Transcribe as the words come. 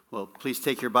Well, please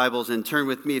take your Bibles and turn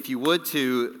with me, if you would,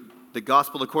 to the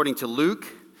Gospel according to Luke.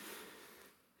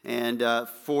 And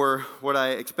for what I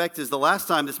expect is the last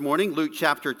time this morning, Luke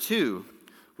chapter 2.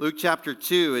 Luke chapter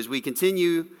 2, as we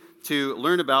continue to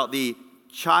learn about the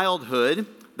childhood,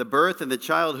 the birth and the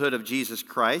childhood of Jesus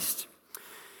Christ.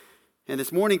 And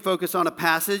this morning, focus on a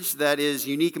passage that is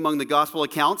unique among the Gospel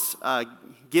accounts,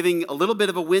 giving a little bit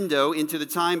of a window into the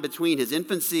time between his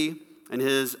infancy and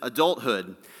his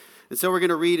adulthood. And so we're going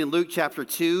to read in Luke chapter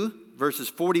 2, verses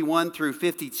 41 through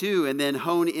 52, and then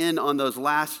hone in on those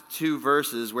last two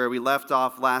verses where we left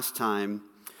off last time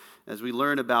as we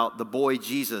learn about the boy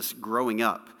Jesus growing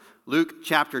up. Luke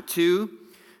chapter 2,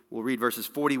 we'll read verses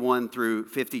 41 through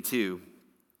 52.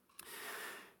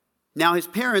 Now his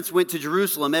parents went to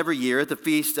Jerusalem every year at the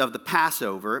feast of the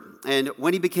Passover, and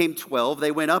when he became 12,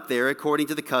 they went up there according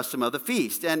to the custom of the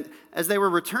feast. And as they were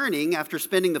returning after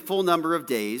spending the full number of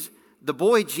days, the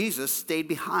boy Jesus stayed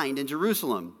behind in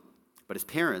Jerusalem, but his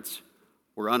parents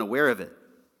were unaware of it,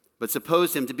 but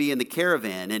supposed him to be in the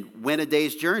caravan and went a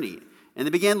day's journey. And they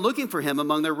began looking for him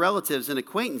among their relatives and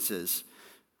acquaintances.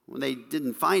 When they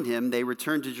didn't find him, they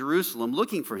returned to Jerusalem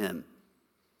looking for him.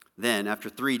 Then, after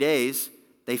 3 days,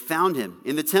 they found him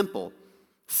in the temple,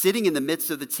 sitting in the midst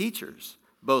of the teachers,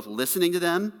 both listening to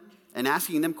them and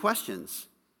asking them questions.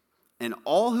 And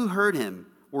all who heard him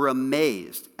were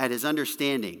amazed at his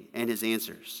understanding and his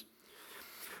answers.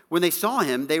 When they saw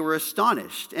him, they were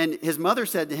astonished. And his mother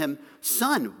said to him,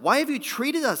 "Son, why have you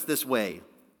treated us this way?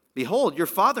 Behold, your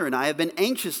father and I have been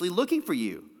anxiously looking for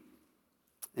you."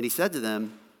 And he said to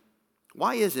them,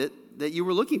 "Why is it that you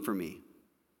were looking for me?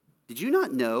 Did you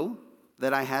not know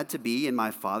that I had to be in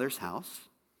my father's house?"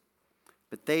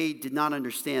 But they did not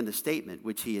understand the statement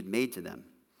which he had made to them.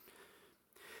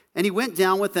 And he went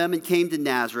down with them and came to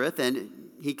Nazareth, and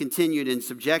he continued in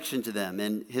subjection to them.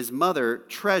 And his mother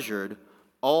treasured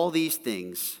all these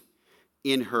things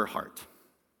in her heart.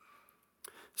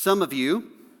 Some of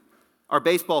you are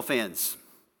baseball fans.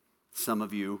 Some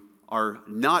of you are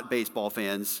not baseball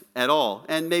fans at all.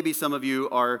 And maybe some of you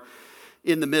are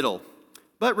in the middle.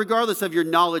 But regardless of your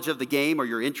knowledge of the game or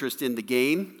your interest in the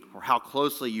game or how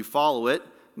closely you follow it,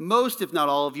 most, if not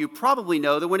all of you, probably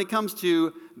know that when it comes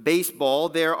to baseball,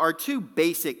 there are two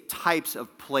basic types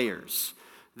of players.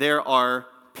 There are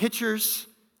pitchers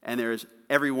and there's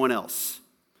everyone else.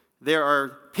 There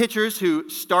are pitchers who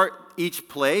start each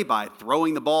play by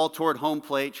throwing the ball toward home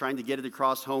plate, trying to get it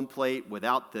across home plate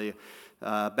without the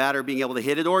batter being able to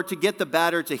hit it, or to get the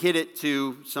batter to hit it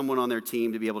to someone on their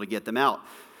team to be able to get them out.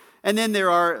 And then there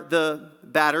are the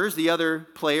batters, the other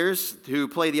players who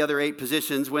play the other 8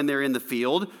 positions when they're in the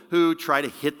field, who try to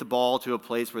hit the ball to a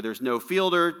place where there's no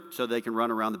fielder so they can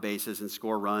run around the bases and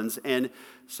score runs, and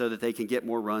so that they can get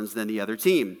more runs than the other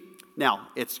team. Now,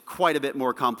 it's quite a bit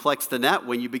more complex than that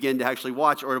when you begin to actually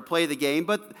watch or to play the game,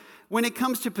 but when it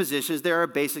comes to positions, there are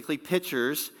basically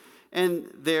pitchers, and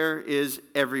there is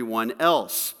everyone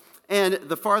else. And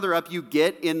the farther up you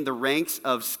get in the ranks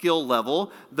of skill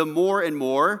level, the more and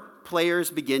more players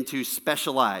begin to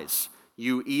specialize.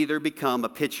 You either become a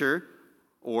pitcher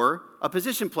or a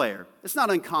position player. It's not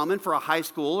uncommon for a high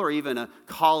school or even a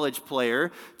college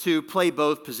player to play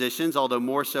both positions, although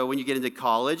more so when you get into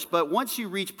college. But once you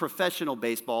reach professional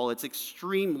baseball, it's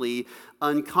extremely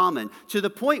uncommon, to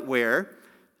the point where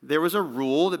there was a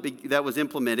rule that was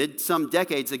implemented some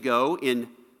decades ago in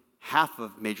half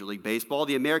of Major League Baseball,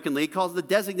 the American League, calls the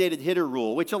designated hitter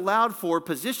rule, which allowed for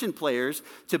position players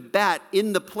to bat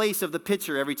in the place of the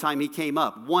pitcher every time he came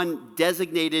up. One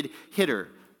designated hitter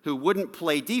who wouldn't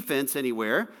play defense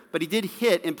anywhere, but he did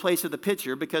hit in place of the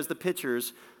pitcher because the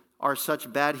pitchers are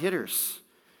such bad hitters.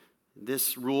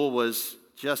 This rule was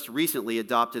just recently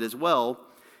adopted as well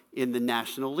in the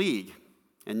National League.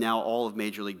 And now all of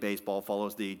Major League Baseball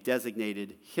follows the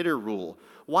designated hitter rule.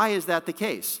 Why is that the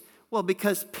case? Well,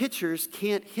 because pitchers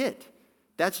can't hit.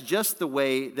 That's just the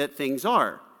way that things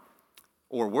are,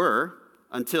 or were,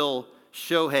 until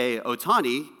Shohei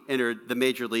Ohtani entered the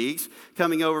major leagues,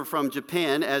 coming over from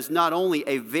Japan as not only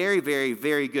a very, very,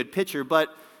 very good pitcher, but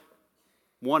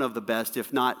one of the best,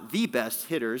 if not the best,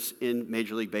 hitters in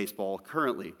Major League Baseball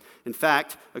currently. In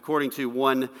fact, according to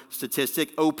one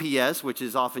statistic, OPS, which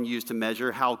is often used to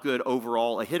measure how good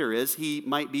overall a hitter is, he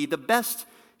might be the best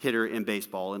hitter in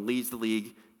baseball and leads the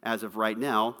league as of right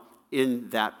now in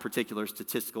that particular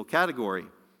statistical category.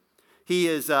 He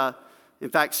is, in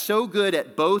fact, so good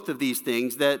at both of these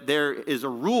things that there is a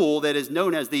rule that is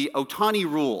known as the Ohtani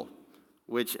rule,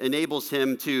 which enables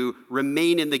him to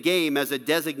remain in the game as a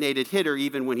designated hitter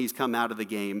even when he's come out of the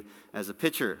game as a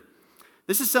pitcher.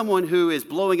 This is someone who is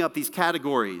blowing up these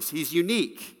categories. He's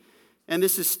unique. And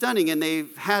this is stunning, and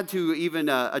they've had to even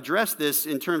address this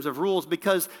in terms of rules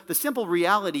because the simple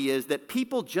reality is that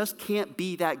people just can't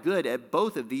be that good at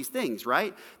both of these things,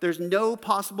 right? There's no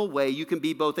possible way you can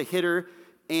be both a hitter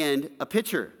and a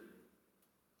pitcher,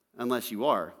 unless you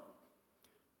are.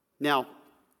 Now,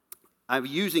 I'm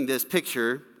using this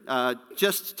picture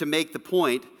just to make the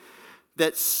point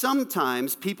that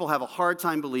sometimes people have a hard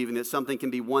time believing that something can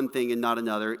be one thing and not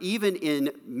another, even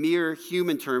in mere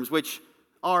human terms, which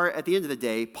are, at the end of the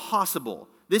day, possible.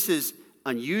 This is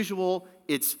unusual.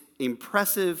 It's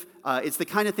impressive. It's the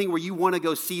kind of thing where you want to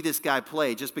go see this guy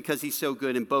play just because he's so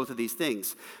good in both of these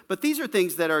things. But these are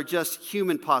things that are just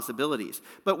human possibilities.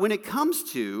 But when it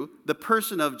comes to the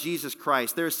person of Jesus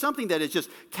Christ, there is something that is just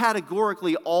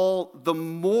categorically all the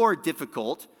more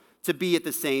difficult to be at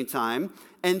the same time.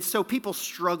 And so people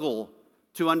struggle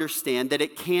to understand that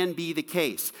it can be the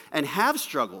case and have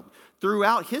struggled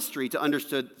throughout history to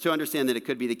understand that it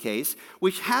could be the case,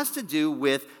 which has to do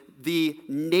with the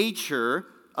nature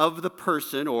of the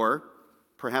person, or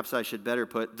perhaps I should better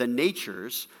put, the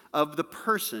natures of the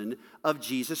person of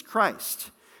Jesus Christ.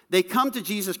 They come to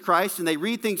Jesus Christ and they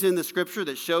read things in the scripture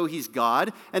that show he's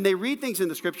God, and they read things in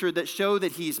the scripture that show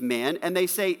that he's man, and they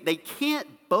say they can't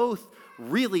both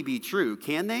really be true,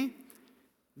 can they?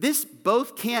 This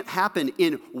both can't happen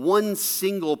in one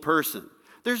single person.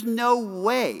 There's no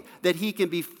way that he can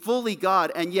be fully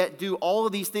God and yet do all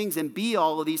of these things and be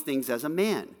all of these things as a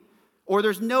man. Or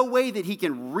there's no way that he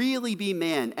can really be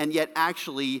man and yet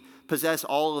actually possess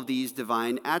all of these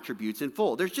divine attributes in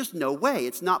full. There's just no way.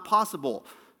 It's not possible.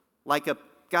 Like a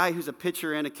guy who's a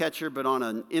pitcher and a catcher, but on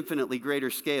an infinitely greater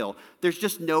scale. There's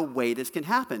just no way this can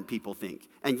happen, people think.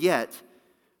 And yet,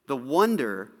 the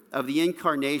wonder of the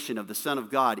incarnation of the Son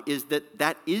of God is that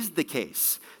that is the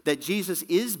case, that Jesus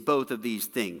is both of these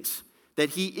things,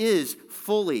 that he is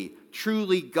fully,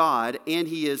 truly God, and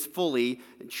he is fully,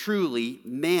 truly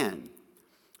man.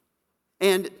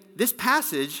 And this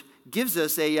passage gives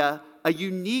us a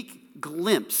unique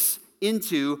glimpse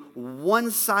into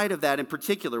one side of that in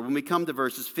particular when we come to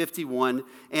verses 51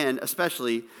 and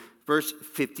especially verse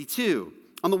 52.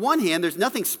 On the one hand, there's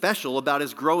nothing special about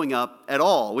his growing up at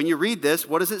all. When you read this,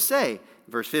 what does it say?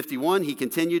 Verse 51, he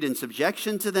continued in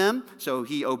subjection to them, so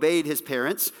he obeyed his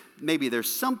parents. Maybe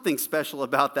there's something special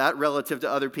about that relative to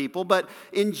other people, but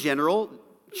in general,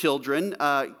 children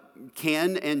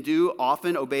can and do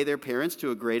often obey their parents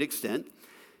to a great extent.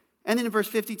 And then in verse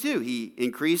 52, he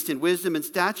increased in wisdom and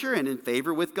stature and in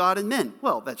favor with God and men.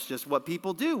 Well, that's just what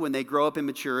people do when they grow up in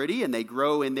maturity and they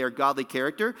grow in their godly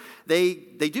character. They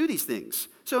do these things.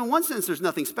 So in one sense, there's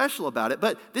nothing special about it,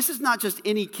 but this is not just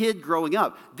any kid growing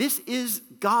up. This is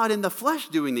God in the flesh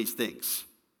doing these things.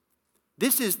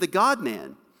 This is the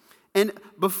God-man. And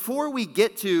before we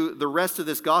get to the rest of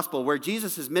this gospel, where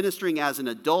Jesus is ministering as an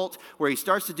adult, where he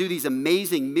starts to do these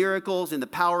amazing miracles in the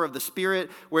power of the Spirit,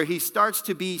 where he starts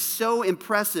to be so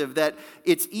impressive that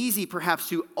it's easy perhaps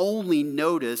to only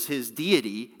notice his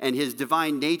deity and his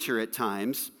divine nature at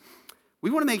times, we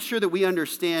want to make sure that we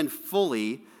understand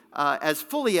fully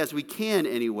as we can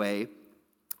anyway,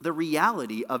 the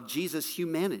reality of Jesus'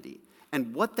 humanity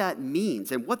and what that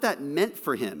means and what that meant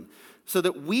for him, so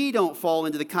that we don't fall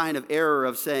into the kind of error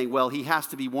of saying, well, he has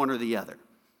to be one or the other.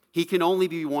 He can only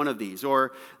be one of these,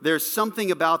 or there's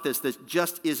something about this that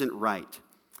just isn't right.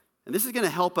 And this is going to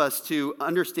help us to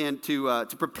understand, to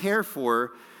prepare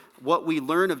for what we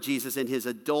learn of Jesus in his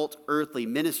adult earthly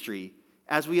ministry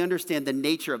as we understand the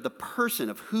nature of the person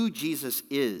of who Jesus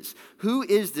is. Who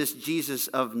is this Jesus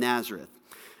of Nazareth?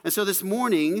 And so this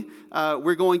morning,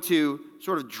 we're going to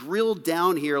sort of drill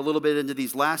down here a little bit into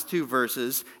these last two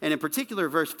verses, and in particular,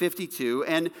 verse 52.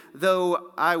 And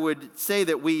though I would say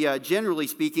that we, generally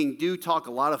speaking, do talk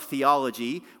a lot of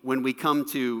theology when we come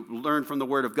to learn from the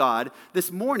Word of God,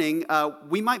 this morning,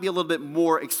 we might be a little bit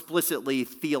more explicitly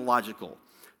theological.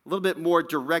 A little bit more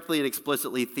directly and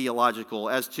explicitly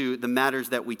theological as to the matters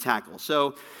that we tackle.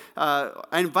 So I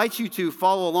invite you to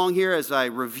follow along here as I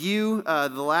review the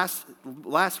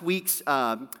last week's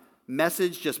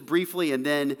message just briefly, and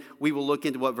then we will look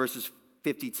into what verses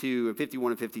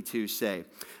 51 and 52 say.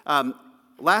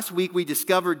 Last week we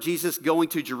discovered Jesus going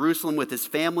to Jerusalem with his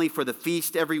family for the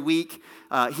feast every week.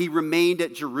 He remained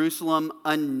at Jerusalem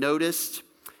unnoticed.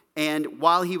 And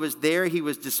while he was there, he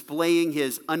was displaying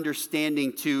his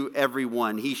understanding to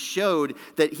everyone. He showed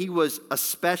that he was a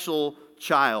special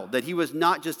child, that he was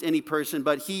not just any person,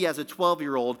 but he, as a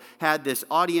 12-year-old, had this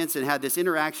audience and had this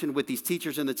interaction with these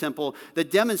teachers in the temple that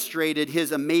demonstrated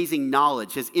his amazing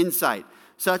knowledge, his insight,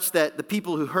 such that the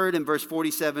people who heard in verse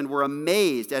 47 were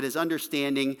amazed at his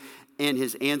understanding and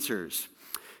his answers.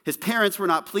 His parents were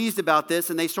not pleased about this,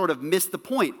 and they sort of missed the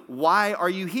point. Why are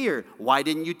you here? Why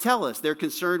didn't you tell us? They're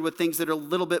concerned with things that are a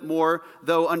little bit more,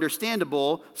 though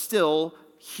understandable, still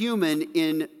human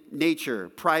in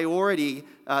nature.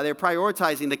 They're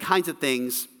prioritizing the kinds of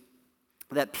things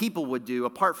that people would do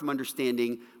apart from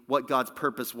understanding what God's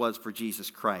purpose was for Jesus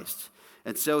Christ.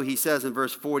 And so he says in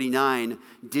verse 49,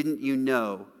 "Didn't you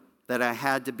know that I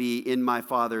had to be in my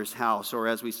Father's house?" Or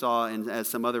as we saw, and as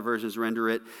some other versions render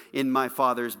it, "in my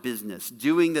Father's business,"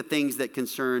 doing the things that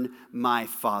concern my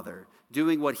Father,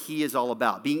 doing what he is all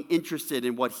about, being interested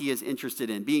in what he is interested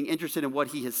in, being interested in what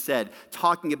he has said,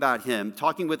 talking about him,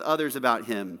 talking with others about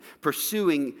him,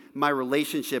 pursuing my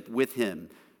relationship with him.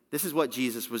 This is what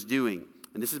Jesus was doing.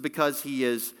 And this is because he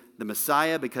is the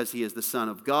Messiah, because he is the Son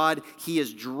of God. He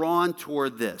is drawn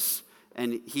toward this.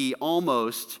 And he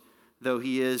almost, though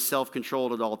he is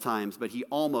self-controlled at all times, but he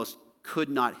almost could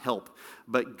not help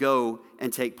but go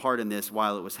and take part in this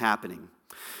while it was happening.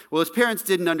 Well, his parents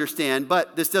didn't understand,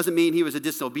 but this doesn't mean he was a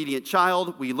disobedient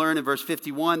child. We learn in verse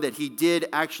 51 that he did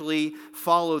actually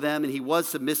follow them and he was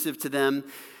submissive to them.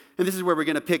 And this is where we're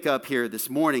going to pick up here this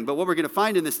morning. But what we're going to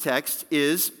find in this text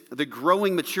is the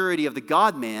growing maturity of the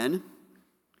God-man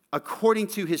according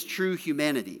to his true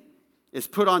humanity is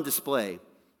put on display.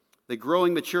 The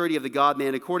growing maturity of the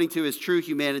God-man according to his true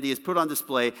humanity is put on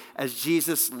display as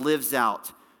Jesus lives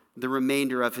out the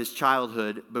remainder of his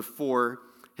childhood before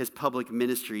his public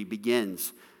ministry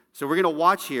begins. So we're going to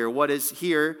watch here what is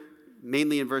here,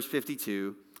 mainly in verse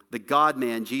 52, the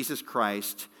God-man, Jesus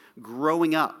Christ,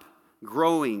 growing up,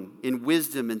 growing in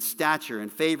wisdom and stature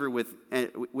and favor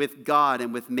with God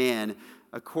and with man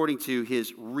according to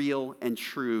his real and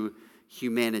true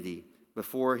humanity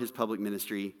before his public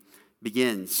ministry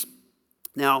begins.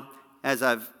 Now, as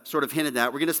I've sort of hinted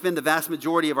at, we're going to spend the vast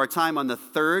majority of our time on the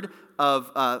third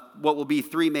of what will be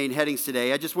three main headings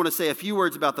today. I just want to say a few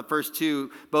words about the first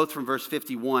two, both from verse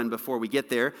 51 before we get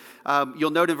there.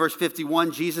 You'll note in verse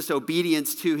 51, Jesus'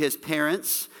 obedience to his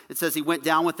parents. It says he went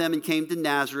down with them and came to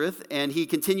Nazareth, and he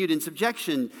continued in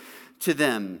subjection to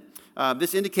them.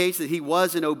 This indicates that he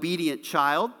was an obedient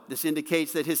child. This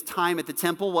indicates that his time at the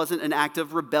temple wasn't an act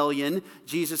of rebellion.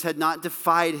 Jesus had not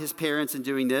defied his parents in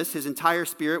doing this. His entire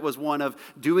spirit was one of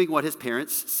doing what his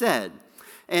parents said.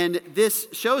 And this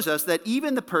shows us that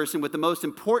even the person with the most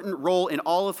important role in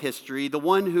all of history, the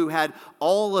one who had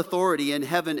all authority in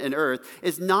heaven and earth,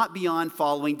 is not beyond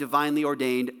following divinely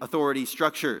ordained authority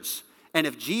structures. And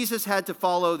if Jesus had to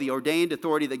follow the ordained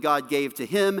authority that God gave to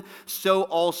him, so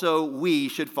also we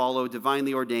should follow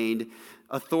divinely ordained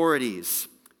authorities.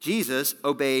 Jesus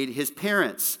obeyed his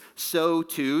parents. So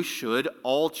too should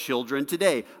all children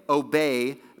today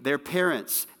obey their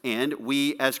parents. And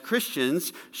we as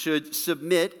Christians should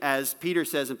submit, as Peter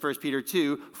says in 1 Peter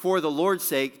 2, for the Lord's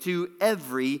sake, to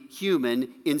every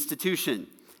human institution.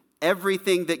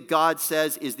 Everything that God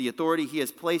says is the authority he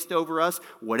has placed over us,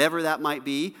 whatever that might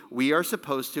be, we are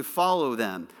supposed to follow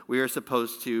them. We are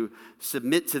supposed to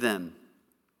submit to them.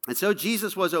 And so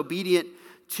Jesus was obedient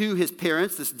to his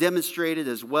parents. This demonstrated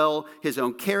as well his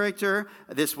own character.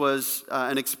 This was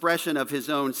an expression of his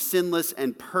own sinless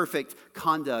and perfect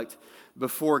conduct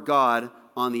before God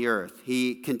on the earth.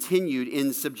 He continued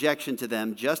in subjection to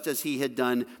them, just as he had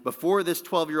done before this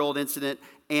 12-year-old incident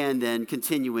and then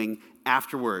continuing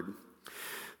afterward.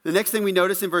 The next thing we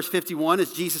notice in verse 51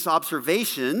 is Jesus'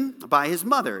 observation by his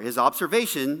mother. His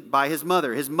observation by his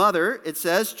mother. His mother, it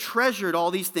says, treasured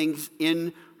all these things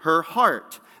in her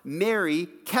heart. Mary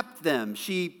kept them.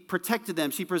 She protected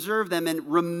them. She preserved them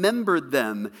and remembered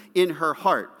them in her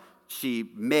heart.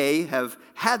 She may have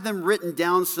had them written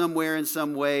down somewhere in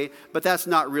some way, but that's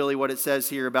not really what it says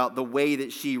here about the way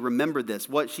that she remembered this.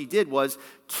 What she did was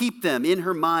keep them in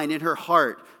her mind, in her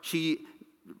heart. She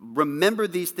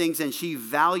remembered these things and she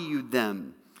valued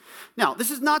them. Now,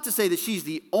 this is not to say that she's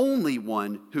the only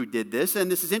one who did this, and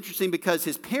this is interesting because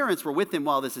his parents were with him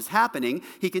while this is happening.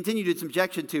 He continued in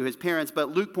subjection to his parents, but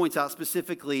Luke points out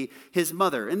specifically his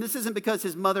mother. And this isn't because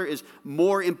his mother is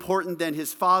more important than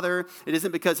his father. It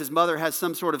isn't because his mother has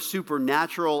some sort of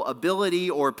supernatural ability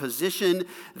or position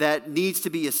that needs to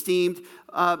be esteemed.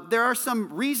 There are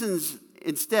some reasons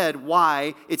instead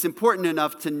why it's important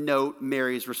enough to note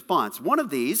Mary's response. One of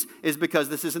these is because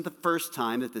this isn't the first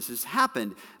time that this has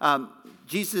happened.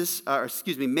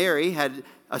 Mary had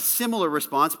a similar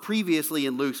response previously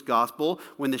in Luke's gospel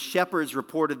when the shepherds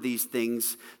reported these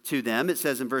things to them. It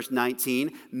says in verse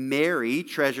 19, Mary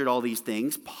treasured all these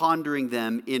things, pondering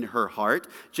them in her heart,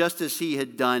 just as she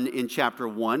had done in chapter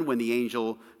 1 when the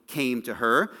angel came to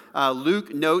her.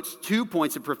 Luke notes 2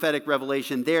 points of prophetic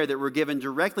revelation there that were given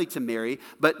directly to Mary,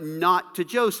 but not to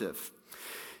Joseph.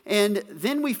 And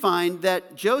then we find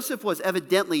that Joseph was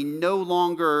evidently no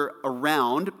longer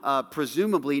around,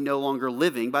 presumably no longer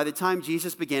living, by the time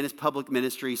Jesus began his public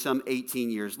ministry some 18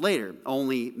 years later.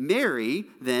 Only Mary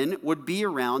then would be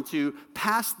around to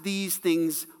pass these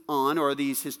things on, or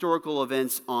these historical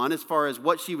events on, as far as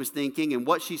what she was thinking and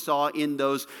what she saw in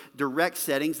those direct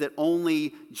settings that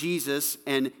only Jesus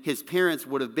and his parents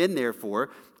would have been there for.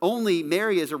 Only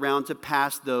Mary is around to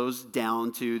pass those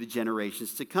down to the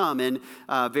generations to come, and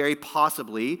very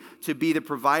possibly to be the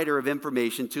provider of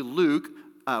information to Luke,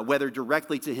 whether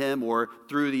directly to him or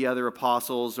through the other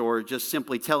apostles, or just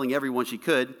simply telling everyone she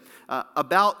could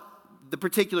about the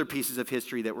particular pieces of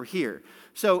history that were here.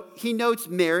 So he notes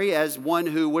Mary as one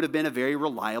who would have been a very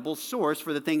reliable source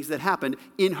for the things that happened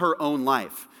in her own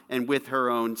life and with her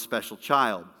own special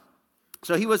child.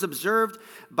 So he was observed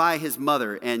by his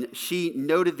mother, and she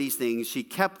noted these things. She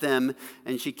kept them,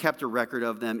 and she kept a record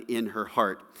of them in her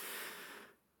heart.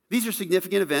 These are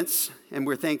significant events, and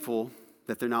we're thankful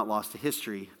that they're not lost to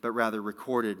history, but rather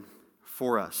recorded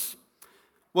for us.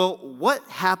 Well, what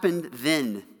happened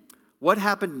then? What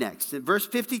happened next? And verse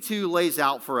 52 lays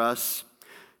out for us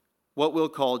what we'll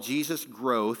call Jesus'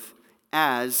 growth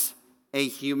as a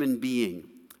human being.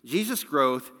 Jesus'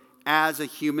 growth as a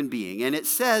human being. And it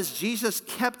says Jesus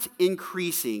kept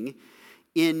increasing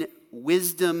in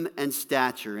wisdom and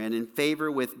stature and in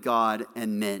favor with God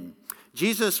and men.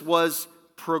 Jesus was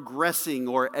progressing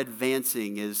or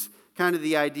advancing is kind of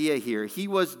the idea here. He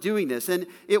was doing this. And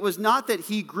it was not that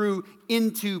he grew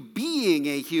into being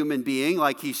a human being,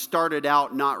 like he started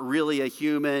out not really a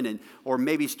human, or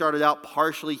maybe started out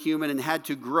partially human and had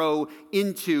to grow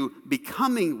into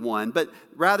becoming one. But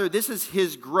rather, this is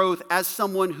his growth as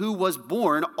someone who was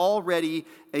born already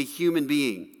a human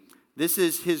being. This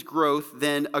is his growth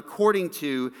then according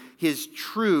to his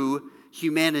true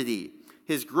humanity.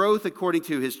 His growth according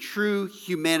to his true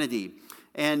humanity.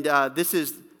 And this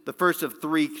is the first of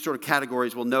three sort of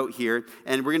categories we'll note here,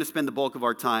 and we're going to spend the bulk of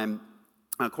our time,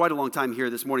 quite a long time here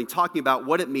this morning, talking about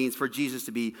what it means for Jesus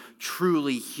to be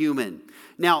truly human.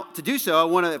 Now, to do so, I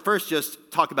want to first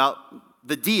just talk about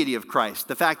the deity of Christ,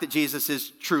 the fact that Jesus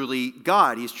is truly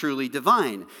God, he's truly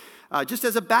divine. Just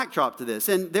as a backdrop to this,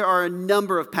 and there are a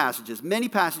number of passages, many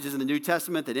passages in the New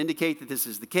Testament that indicate that this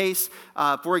is the case.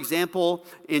 For example,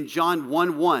 in John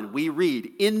 1:1, we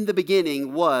read, "In the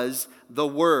beginning was the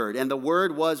Word, and the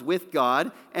Word was with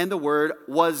God, and the Word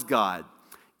was God."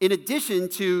 In addition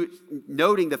to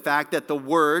noting the fact that the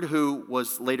Word, who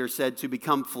was later said to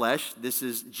become flesh, this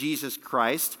is Jesus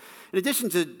Christ, in addition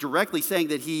to directly saying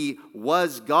that he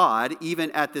was God,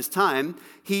 even at this time,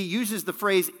 he uses the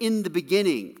phrase "in the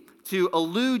beginning" to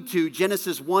allude to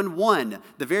Genesis 1:1,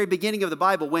 the very beginning of the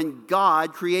Bible, when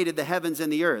God created the heavens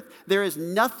and the earth. There is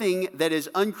nothing that is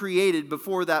uncreated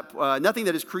before that, nothing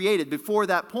that is created before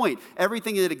that point.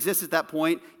 Everything that exists at that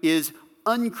point is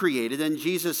uncreated, and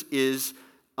Jesus is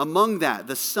among that.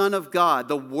 The Son of God,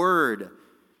 the Word,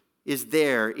 is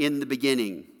there in the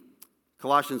beginning.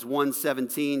 Colossians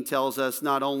 1:17 tells us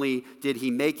not only did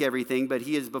he make everything, but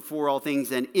he is before all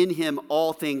things, and in him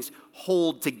all things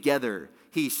hold together.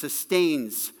 He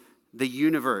sustains the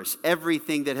universe.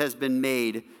 Everything that has been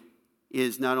made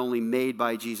is not only made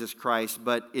by Jesus Christ,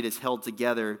 but it is held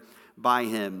together by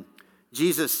him.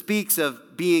 Jesus speaks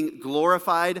of being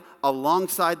glorified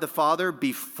alongside the Father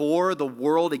before the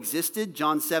world existed.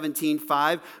 John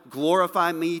 17:5,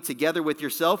 "Glorify me together with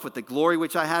yourself, with the glory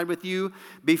which I had with you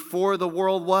before the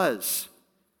world was."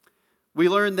 We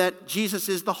learn that Jesus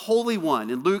is the Holy One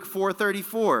in Luke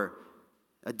 4:34.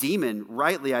 A demon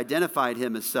rightly identified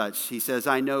him as such. He says,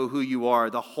 "I know who you are,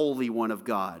 the Holy One of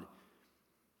God."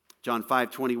 John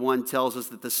 5:21 tells us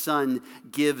that the Son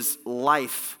gives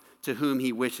life to whom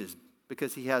he wishes,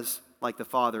 because he has, like the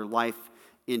Father, life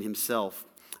in himself.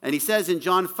 And he says in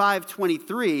John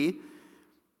 5:23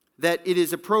 that it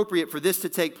is appropriate for this to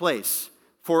take place,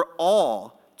 for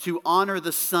all to honor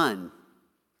the Son,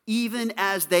 even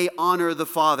as they honor the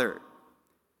Father.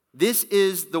 This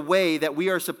is the way that we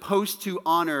are supposed to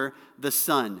honor the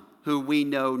Son, who we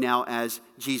know now as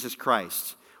Jesus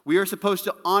Christ. We are supposed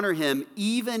to honor him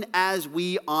even as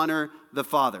we honor the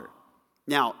Father.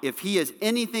 Now, if he is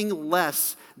anything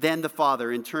less than the Father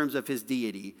in terms of his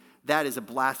deity, that is a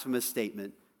blasphemous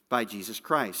statement by Jesus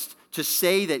Christ. To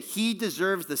say that he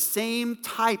deserves the same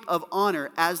type of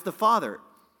honor as the Father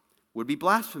would be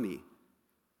blasphemy.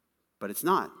 But it's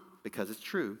not, because it's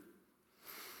true.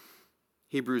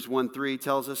 Hebrews 1:3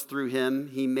 tells us through him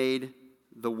he made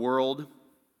the world.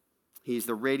 He's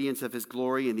the radiance of his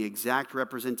glory and the exact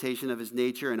representation of his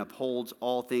nature, and upholds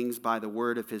all things by the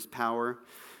word of his power.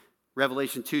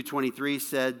 Revelation 2:23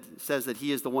 says that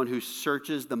he is the one who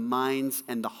searches the minds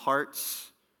and the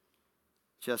hearts,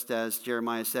 just as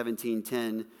Jeremiah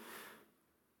 17:10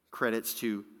 credits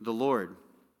to the Lord.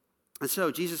 And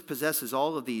so Jesus possesses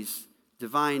all of these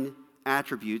divine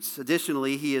attributes.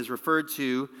 Additionally, he is referred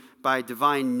to by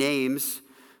divine names,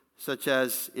 such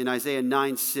as in Isaiah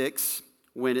 9:6,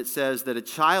 when it says that a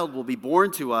child will be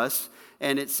born to us,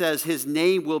 and it says his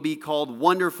name will be called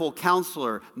Wonderful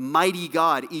Counselor, Mighty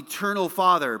God, Eternal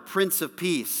Father, Prince of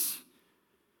Peace.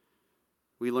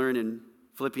 We learn in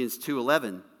Philippians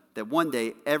 2:11 that one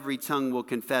day every tongue will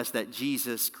confess that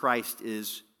Jesus Christ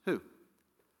is who?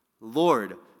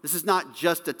 Lord. This is not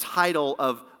just a title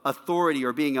of authority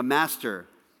or being a master,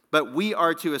 but we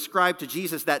are to ascribe to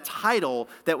Jesus that title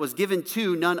that was given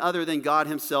to none other than God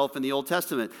himself in the Old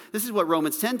Testament. This is what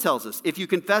Romans 10 tells us. If you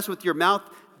confess with your mouth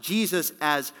Jesus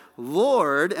as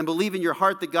Lord and believe in your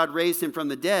heart that God raised him from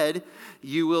the dead,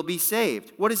 you will be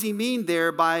saved. What does he mean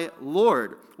there by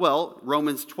Lord? Well,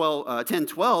 Romans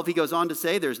 10:12, he goes on to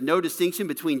say there's no distinction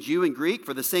between Jew and Greek,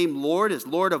 for the same Lord is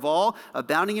Lord of all,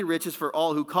 abounding in riches for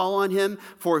all who call on him.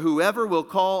 For whoever will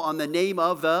call on the name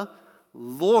of the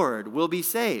Lord will be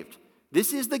saved.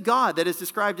 This is the God that is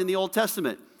described in the Old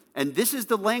Testament. And this is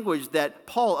the language that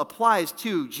Paul applies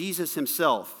to Jesus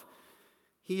himself.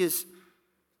 He is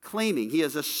claiming, he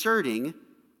is asserting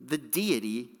the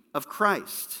deity of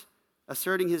Christ,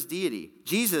 asserting his deity.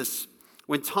 Jesus,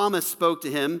 when Thomas spoke to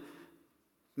him,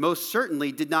 most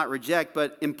certainly did not reject,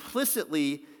 but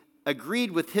implicitly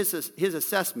agreed with his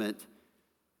assessment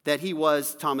that he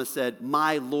was, Thomas said,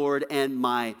 my Lord and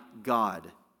my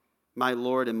God. My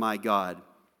Lord and my God.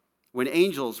 When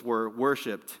angels were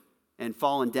worshiped and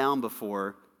fallen down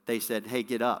before, they said, hey,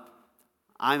 get up.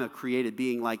 I'm a created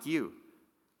being like you.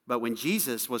 But when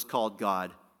Jesus was called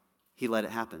God, he let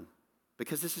it happen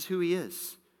because this is who he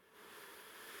is.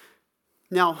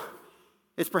 Now,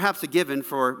 it's perhaps a given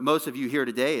for most of you here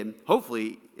today, and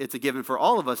hopefully it's a given for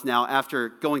all of us now after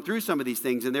going through some of these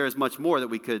things, and there is much more that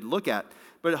we could look at.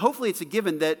 But hopefully it's a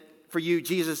given that for you,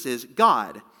 Jesus is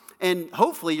God. And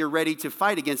hopefully you're ready to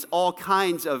fight against all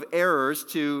kinds of errors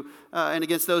and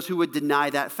against those who would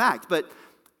deny that fact. But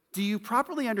do you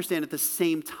properly understand at the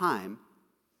same time,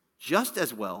 just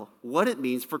as well, what it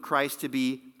means for Christ to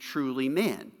be truly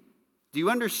man? Do you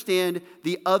understand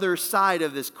the other side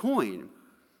of this coin?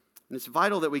 And it's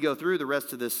vital that we go through the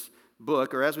rest of this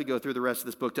book, or as we go through the rest of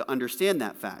this book, to understand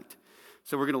that fact.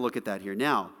 So we're going to look at that here.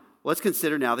 Now, let's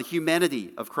consider now the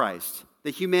humanity of Christ.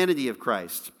 The humanity of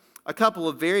Christ. A couple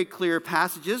of very clear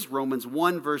passages. Romans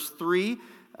 1 verse 3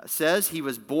 says he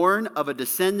was born of a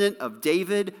descendant of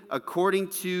David according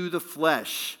to the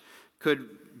flesh. Could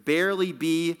barely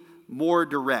be more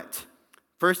direct.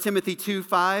 1 Timothy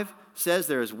 2:5 says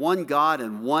there is one God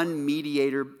and one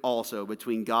mediator also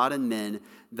between God and men,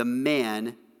 the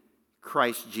man,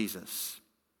 Christ Jesus.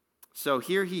 So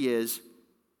here he is,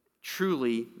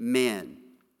 truly man.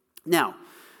 Now,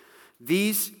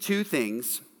 these two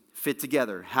things fit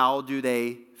together. How do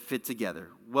they fit together?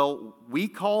 Well, we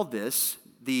call this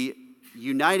the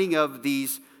uniting of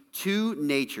these two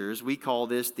natures. We call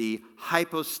this the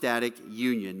hypostatic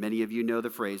union. Many of you know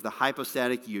the phrase, the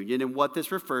hypostatic union. And what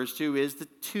this refers to is the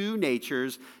two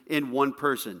natures in one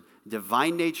person,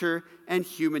 divine nature and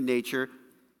human nature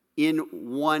in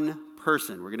one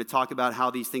person. We're going to talk about how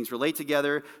these things relate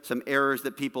together, some errors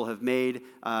that people have made,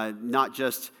 not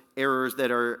just errors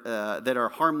that are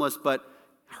harmless, but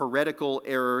heretical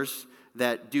errors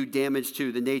that do damage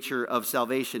to the nature of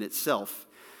salvation itself.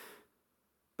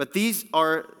 But these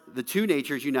are the two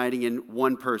natures uniting in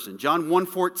one person. John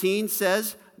 1:14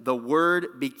 says, the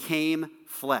Word became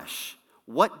flesh.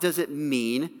 What does it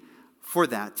mean for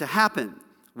that to happen?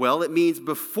 Well, it means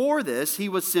before this, he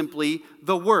was simply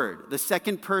the Word, the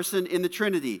second person in the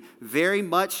Trinity, very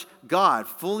much God,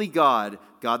 fully God,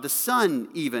 God the Son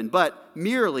even, but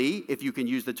merely, if you can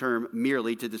use the term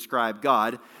merely to describe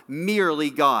God, merely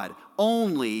God,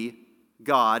 only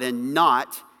God and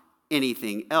not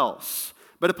anything else.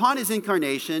 But upon his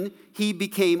incarnation, he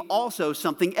became also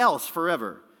something else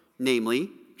forever,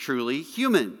 namely, truly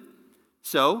human.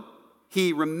 So,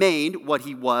 he remained what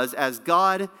he was as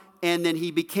God, and then he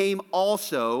became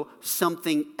also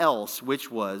something else,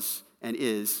 which was and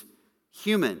is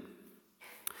human.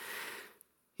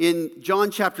 In John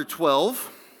chapter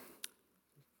 12,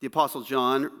 the Apostle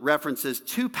John references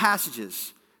two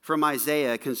passages from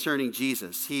Isaiah concerning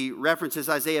Jesus. He references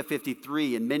Isaiah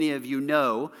 53, and many of you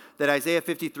know that Isaiah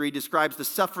 53 describes the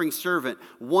suffering servant,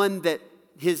 one that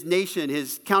his nation,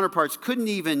 his counterparts, couldn't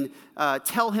even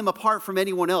tell him apart from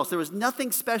anyone else. There was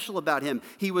nothing special about him.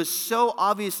 He was so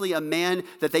obviously a man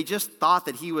that they just thought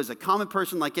that he was a common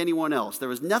person like anyone else. There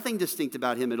was nothing distinct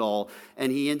about him at all,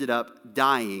 and he ended up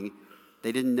dying.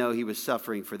 They didn't know he was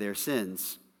suffering for their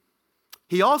sins.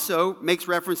 He also makes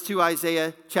reference to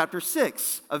Isaiah chapter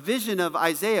 6, a vision of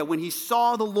Isaiah when he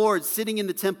saw the Lord sitting in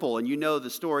the temple. And you know the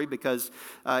story because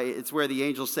it's where the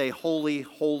angels say, "Holy,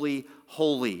 holy,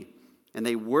 holy." And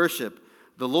they worship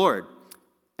the Lord.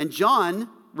 And John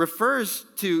refers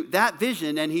to that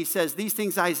vision and he says, these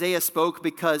things Isaiah spoke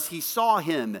because he saw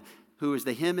him. Who is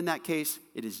the him in that case?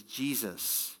 It is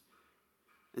Jesus.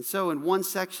 And so in one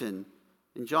section,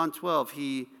 in John 12,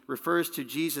 he refers to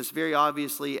Jesus very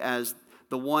obviously as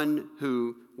the one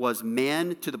who was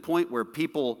man to the point where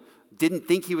people didn't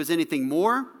think he was anything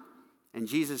more. And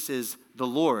Jesus is the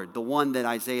Lord, the one that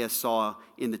Isaiah saw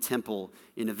in the temple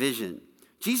in a vision.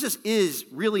 Jesus is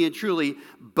really and truly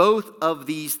both of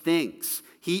these things.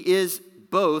 He is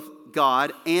both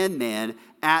God and man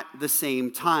at the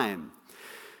same time.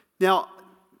 Now,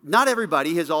 not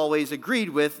everybody has always agreed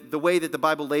with the way that the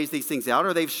Bible lays these things out,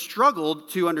 or they've struggled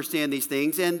to understand these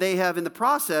things, and they have, in the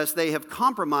process, they have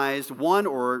compromised one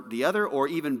or the other, or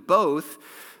even both,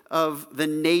 of the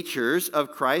natures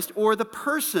of Christ, or the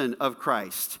person of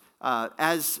Christ,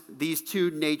 as these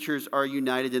two natures are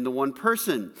united in the one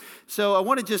person. So I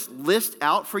want to just list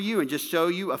out for you and just show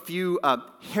you a few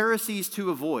heresies to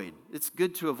avoid. It's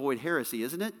good to avoid heresy,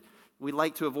 isn't it? We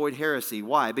like to avoid heresy.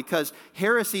 Why? Because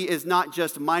heresy is not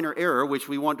just minor error, which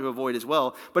we want to avoid as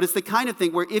well, but it's the kind of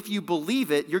thing where if you believe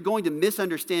it, you're going to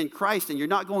misunderstand Christ and you're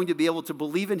not going to be able to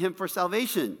believe in him for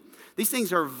salvation. These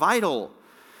things are vital.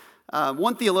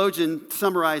 One theologian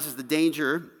summarizes the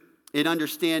danger in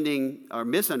understanding or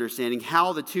misunderstanding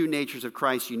how the two natures of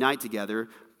Christ unite together.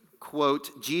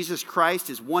 Quote, Jesus Christ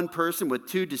is one person with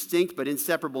two distinct but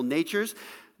inseparable natures.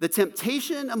 The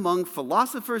temptation among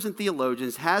philosophers and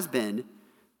theologians has been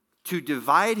to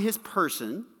divide his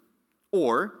person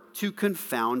or to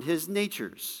confound his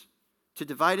natures. To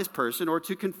divide his person or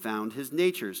to confound his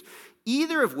natures.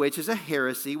 Either of which is a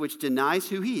heresy which denies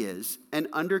who he is and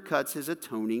undercuts his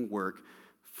atoning work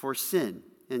for sin.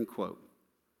 End quote.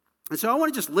 And so I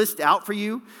want to just list out for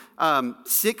you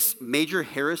 6 major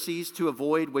heresies to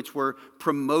avoid which were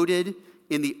promoted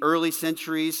in the early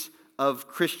centuries of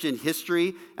Christian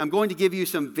history. I'm going to give you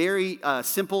some very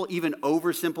simple, even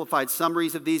oversimplified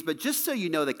summaries of these, but just so you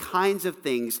know the kinds of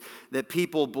things that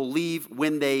people believe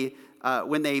when they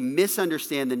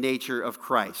misunderstand the nature of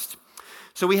Christ.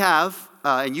 So we have,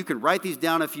 and you can write these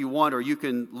down if you want, or you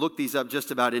can look these up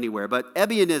just about anywhere, but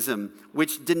Ebionism,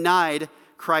 which denied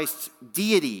Christ's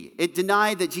deity. It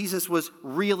denied that Jesus was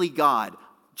really God,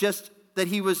 just that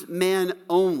he was man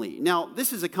only. Now,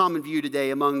 this is a common view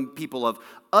today among people of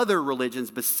other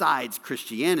religions besides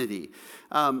Christianity.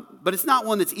 But it's not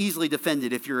one that's easily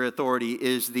defended if your authority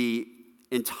is the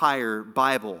entire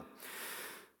Bible.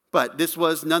 But this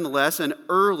was nonetheless an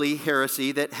early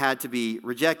heresy that had to be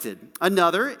rejected.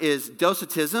 Another is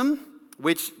Docetism,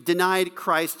 which denied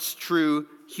Christ's true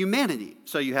humanity.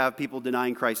 So you have people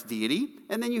denying Christ's deity,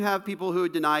 and then you have people who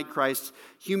denied Christ's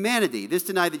humanity. This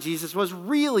denied that Jesus was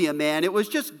really a man. It was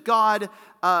just God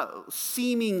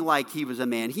seeming like he was a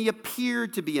man. He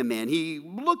appeared to be a man. He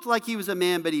looked like he was a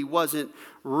man, but he wasn't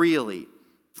really.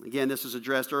 Again, this was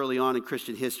addressed early on in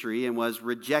Christian history and was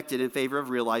rejected in favor of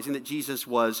realizing that Jesus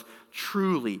was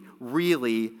truly,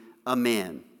 really a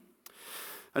man.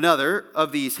 Another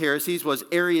of these heresies was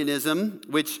Arianism,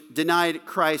 which denied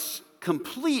Christ's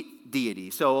complete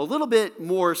deity. So a little bit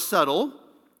more subtle,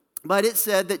 but it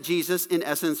said that Jesus, in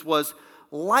essence, was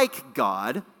like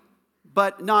God,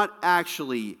 but not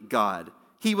actually God.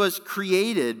 He was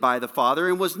created by the Father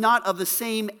and was not of the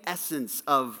same essence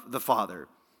of the Father.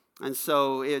 And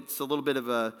so it's a little bit of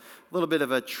a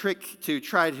trick to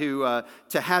try to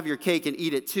have your cake and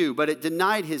eat it too. But it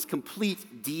denied his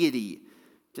complete deity,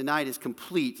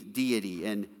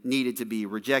 and needed to be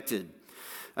rejected.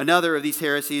 Another of these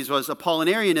heresies was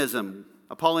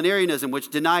Apollinarianism, which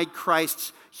denied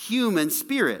Christ's human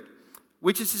spirit,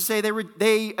 which is to say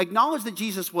they acknowledged that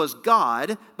Jesus was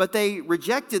God, but they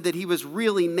rejected that he was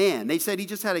really man. They said he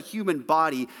just had a human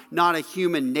body, not a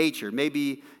human nature.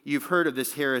 Maybe you've heard of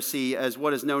this heresy as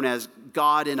what is known as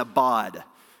God in a bod,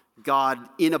 God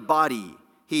in a body.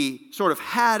 He sort of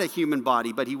had a human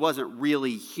body, but he wasn't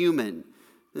really human.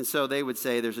 And so they would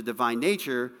say there's a divine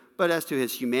nature, but as to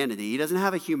his humanity, he doesn't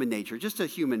have a human nature, just a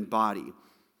human body.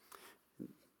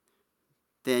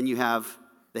 Then you have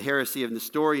the heresy of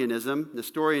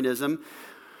Nestorianism,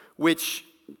 which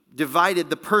divided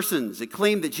the persons. It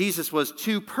claimed that Jesus was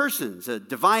two persons, a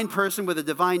divine person with a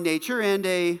divine nature and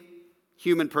a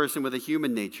human person with a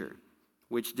human nature,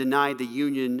 which denied the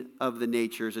union of the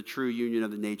natures, a true union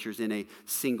of the natures in a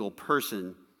single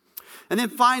person. And then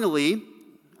finally,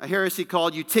 a heresy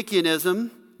called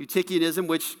Eutychianism,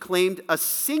 which claimed a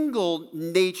single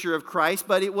nature of Christ,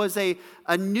 but it was a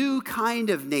new kind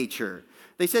of nature.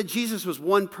 They said Jesus was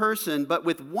one person, but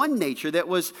with one nature that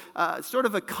was sort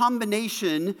of a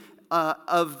combination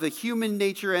of the human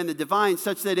nature and the divine,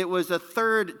 such that it was a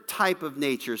third type of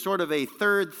nature, sort of a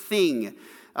third thing,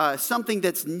 something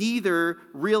that's neither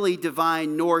really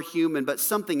divine nor human, but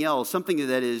something else, something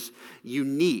that is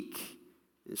unique.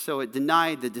 And so it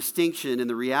denied the distinction and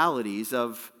the realities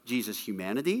of Jesus'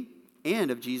 humanity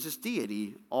and of Jesus'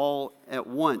 deity all at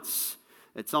once.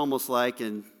 It's almost like,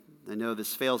 and I know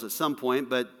this fails at some point,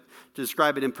 but to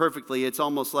describe it imperfectly, it's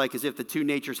almost like as if the two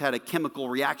natures had a chemical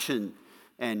reaction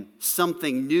and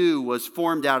something new was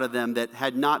formed out of them that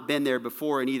had not been there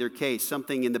before in either case,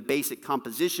 something in the basic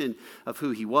composition of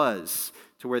who he was,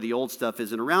 to where the old stuff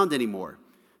isn't around anymore.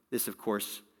 This, of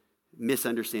course,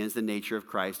 misunderstands the nature of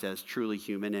Christ as truly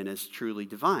human and as truly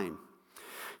divine.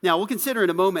 Now, we'll consider in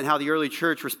a moment how the early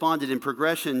church responded in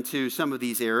progression to some of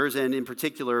these errors, and in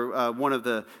particular, one of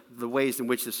the ways in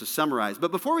which this is summarized.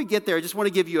 But before we get there, I just want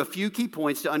to give you a few key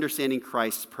points to understanding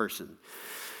Christ's person.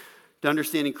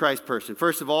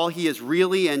 First of all, he is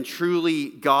really and truly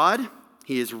God.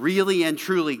 He is really and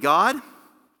truly God.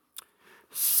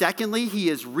 Secondly, he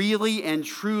is really and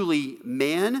truly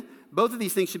man. Both of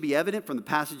these things should be evident from the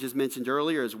passages mentioned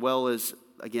earlier, as well as,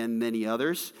 again, many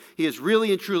others. He is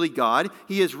really and truly God.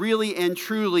 He is really and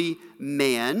truly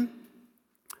man.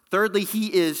 Thirdly, he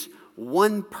is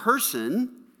one person.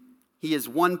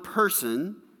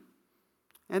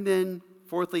 And then,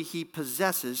 fourthly, he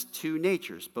possesses two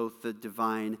natures, both the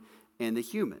divine and the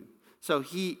human. So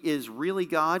he is really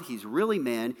God. He's really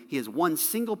man. He is one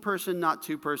single person, not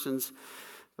two persons,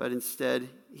 but instead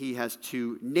he has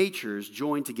two natures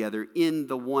joined together in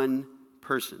the one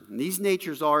person. And these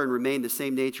natures are and remain the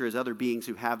same nature as other beings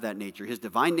who have that nature. His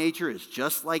divine nature is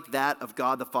just like that of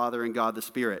God the Father and God the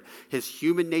Spirit. His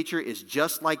human nature is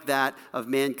just like that of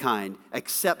mankind,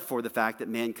 except for the fact that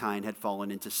mankind had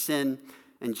fallen into sin,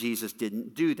 and Jesus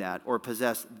didn't do that or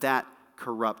possess that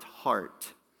corrupt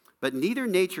heart. But neither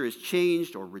nature is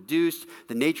changed or reduced.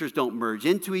 The natures don't merge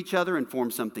into each other and form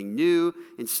something new.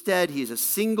 Instead, he is a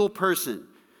single person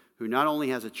who not only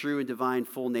has a true and divine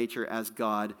full nature as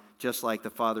God, just like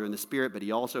the Father and the Spirit, but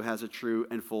he also has a true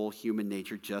and full human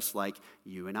nature, just like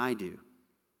you and I do,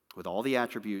 with all the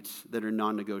attributes that are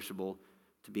non-negotiable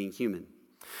to being human.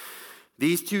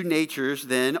 These two natures,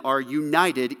 then, are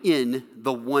united in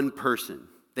the one person.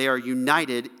 They are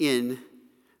united in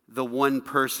the one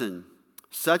person,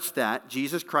 such that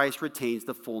Jesus Christ retains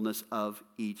the fullness of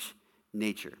each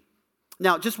nature.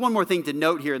 Now, just one more thing to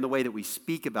note here in the way that we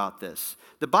speak about this.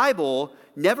 The Bible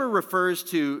never refers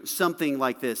to something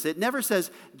like this. It never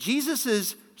says,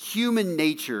 Jesus' human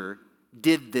nature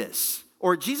did this,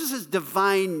 or Jesus'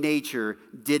 divine nature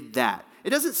did that. It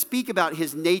doesn't speak about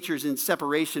his natures in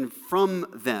separation from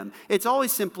them. It's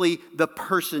always simply the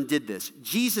person did this.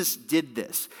 Jesus did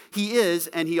this. He is,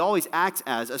 and he always acts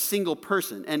as, a single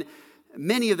person. And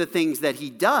many of the things that he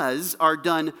does are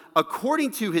done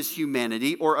according to his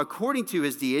humanity or according to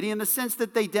his deity in the sense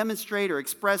that they demonstrate or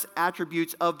express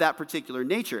attributes of that particular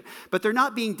nature. But they're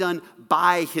not being done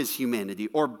by his humanity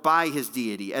or by his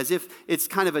deity, as if it's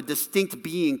kind of a distinct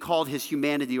being called his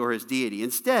humanity or his deity.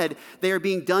 Instead, they are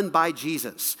being done by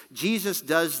Jesus. Jesus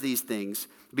does these things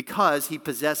because he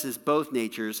possesses both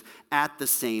natures at the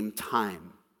same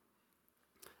time.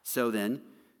 So then,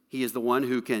 he is the one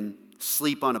who can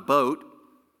sleep on a boat,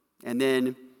 and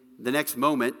then the next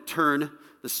moment turn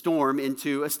the storm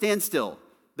into a standstill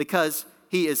because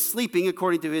he is sleeping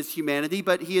according to his humanity,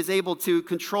 but he is able to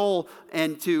control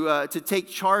and to take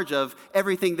charge of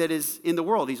everything that is in the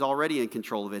world. He's already in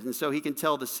control of it, and so he can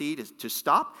tell the sea to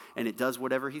stop, and it does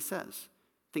whatever he says.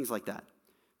 Things like that.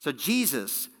 So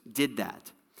Jesus did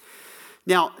that.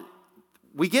 Now,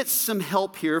 we get some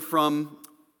help here from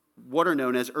what are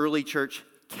known as early church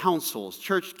councils.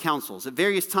 At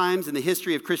various times in the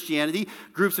history of Christianity,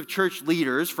 groups of church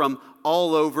leaders from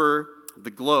all over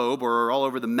the globe or all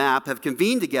over the map have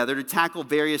convened together to tackle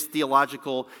various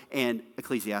theological and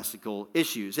ecclesiastical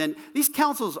issues. And these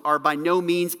councils are by no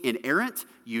means inerrant.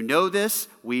 You know this.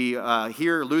 We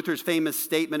hear Luther's famous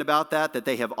statement about that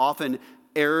they have often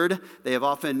erred, they have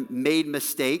often made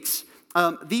mistakes.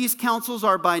 These councils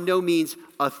are by no means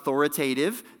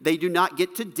authoritative. They do not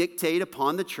get to dictate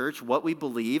upon the church what we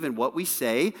believe and what we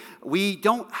say. We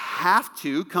don't have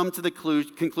to come to the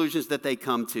conclusions that they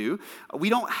come to. We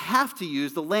don't have to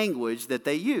use the language that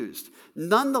they used.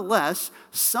 Nonetheless,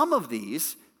 some of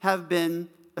these have been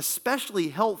especially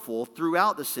helpful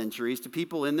throughout the centuries to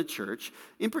people in the church,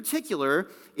 in particular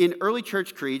in early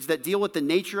church creeds that deal with the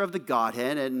nature of the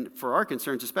Godhead, and for our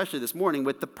concerns, especially this morning,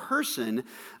 with the person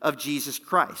of Jesus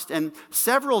Christ. And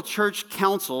several church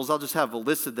councils, I'll just have a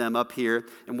list of them up here,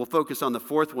 and we'll focus on the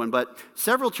fourth one, but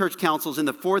several church councils in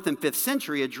the 4th and 5th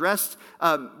century addressed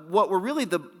what were really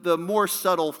the more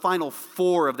subtle final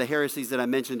 4 of the heresies that I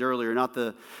mentioned earlier, not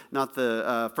the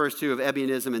first 2 of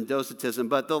Ebionism and Docetism,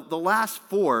 but the last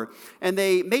 4. And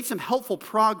they made some helpful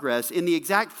progress in the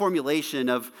exact formulation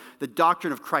of the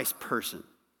doctrine of Christ's person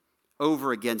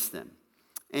over against them.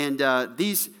 And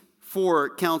these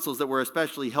 4 councils that were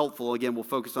especially helpful, again, we'll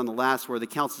focus on the last, were the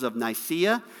councils of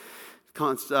Nicaea,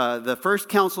 the first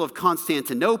council of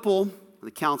Constantinople,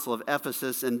 the council of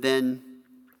Ephesus, and then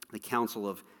the council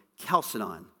of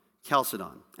Chalcedon.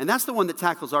 And that's the one that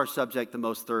tackles our subject the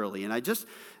most thoroughly. And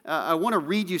I want to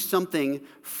read you something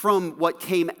from what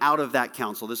came out of that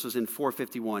council. This was in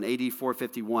 451, AD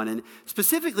 451, and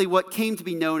specifically what came to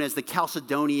be known as the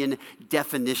Chalcedonian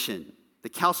definition. The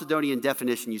Chalcedonian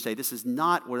definition, you say, this is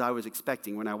not what I was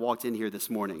expecting when I walked in here this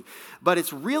morning. But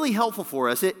it's really helpful for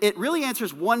us. It really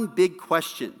answers one big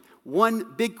question.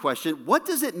 What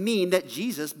does it mean that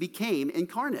Jesus became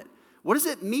incarnate? What does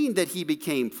it mean that he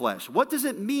became flesh? What does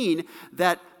it mean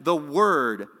that the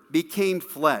Word became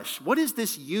flesh? What is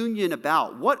this union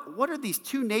about? What are these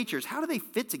 2 natures? How do they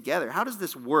fit together? How does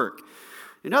this work?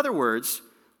 In other words,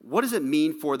 what does it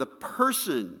mean for the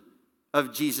person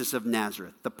of Jesus of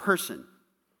Nazareth? The person.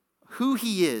 Who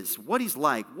he is, what he's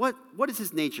like, what is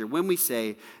his nature when we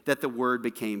say that the Word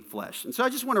became flesh. And so I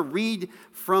just want to read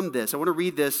from this. I want to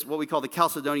read this, what we call the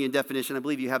Chalcedonian definition. I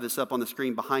believe you have this up on the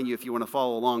screen behind you if you want to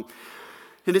follow along.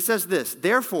 And it says this: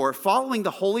 therefore, following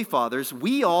the Holy Fathers,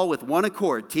 we all with one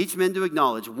accord teach men to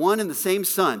acknowledge one and the same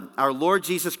Son, our Lord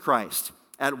Jesus Christ,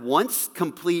 at once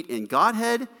complete in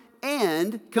Godhead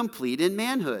and complete in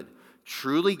manhood,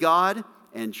 truly God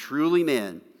and truly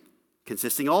man,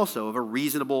 consisting also of a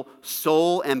reasonable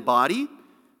soul and body,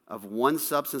 of one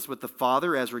substance with the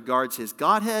Father as regards his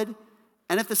Godhead,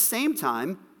 and at the same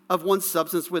time of one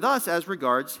substance with us as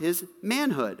regards his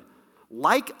manhood,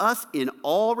 like us in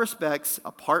all respects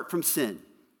apart from sin,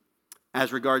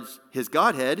 as regards his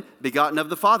Godhead, begotten of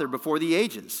the Father before the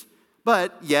ages,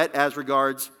 but yet as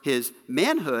regards his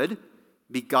manhood,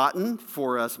 begotten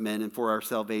for us men and for our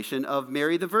salvation of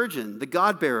Mary the Virgin, the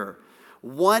God-bearer,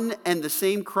 one and the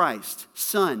same Christ,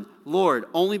 Son, Lord,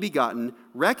 only begotten,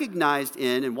 recognized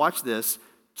in, and watch this,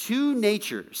 2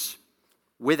 natures,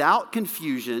 without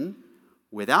confusion,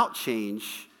 without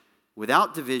change,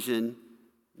 without division,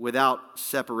 without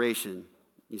separation.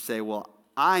 You say, well,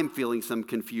 I'm feeling some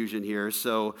confusion here,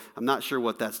 so I'm not sure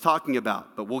what that's talking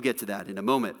about, but we'll get to that in a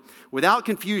moment. Without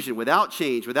confusion, without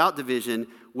change, without division,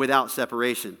 without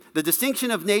separation. The distinction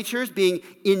of natures being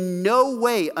in no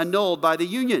way annulled by the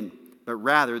union, but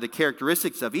rather the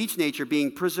characteristics of each nature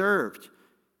being preserved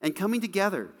and coming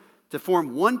together to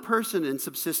form one person in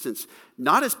subsistence,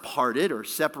 not as parted or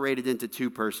separated into 2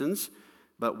 persons,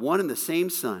 but one and the same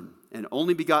Son, and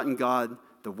only begotten God,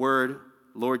 the Word,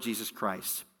 Lord Jesus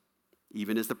Christ,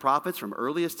 even as the prophets from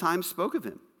earliest times spoke of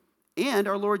him, and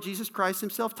our Lord Jesus Christ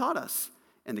himself taught us,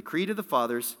 and the creed of the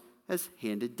fathers has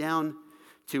handed down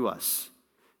to us.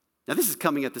 Now, this is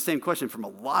coming at the same question from a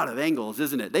lot of angles,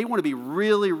 isn't it? They want to be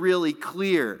really, really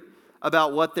clear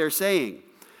about what they're saying.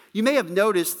 You may have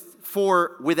noticed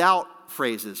 4 without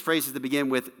phrases that begin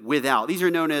with without. These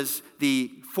are known as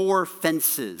the 4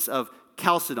 fences of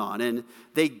Chalcedon, and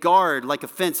they guard like a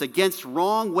fence against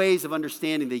wrong ways of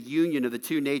understanding the union of the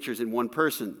 2 natures in one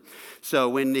person. So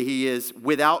when he is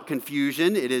without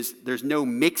confusion, there's no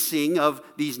mixing of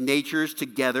these natures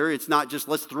together. It's not just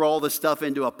let's throw all this stuff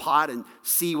into a pot and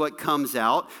see what comes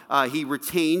out. He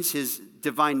retains his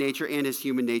divine nature and his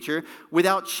human nature.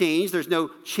 Without change, there's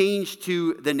no change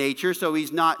to the nature, so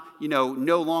he's not,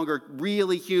 no longer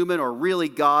really human or really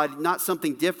God, not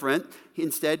something different.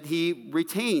 Instead, he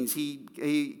retains,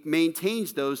 he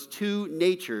maintains those 2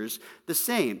 natures the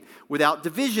same. Without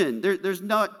division, there's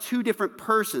not 2 different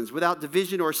persons. Without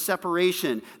division or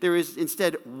separation, there is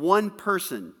instead one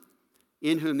person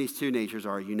in whom these 2 natures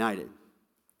are united.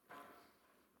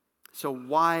 So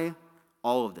why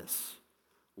all of this?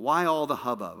 Why all the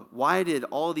hubbub? Why did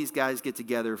all these guys get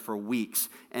together for weeks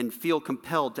and feel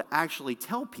compelled to actually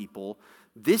tell people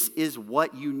This is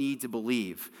what you need to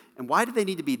believe. And why do they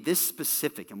need to be this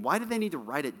specific? And why do they need to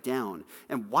write it down?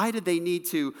 And why do they need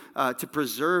to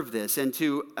preserve this and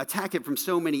to attack it from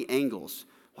so many angles?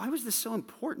 Why was this so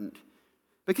important?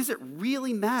 Because it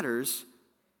really matters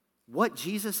what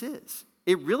Jesus is.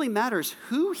 It really matters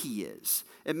who he is.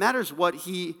 It matters what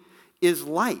he is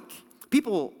like.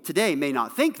 People today may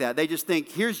not think that. They just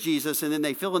think, here's Jesus, and then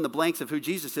they fill in the blanks of who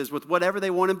Jesus is with whatever they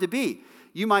want him to be.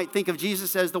 You might think of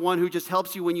Jesus as the one who just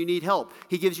helps you when you need help.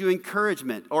 He gives you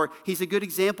encouragement, or he's a good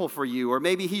example for you, or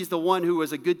maybe he's the one who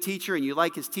was a good teacher and you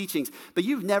like his teachings, but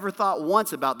you've never thought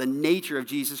once about the nature of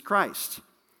Jesus Christ.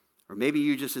 Or maybe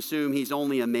you just assume he's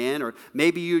only a man, or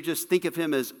maybe you just think of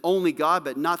him as only God,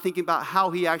 but not thinking about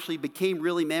how he actually became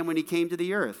really man when he came to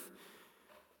the earth.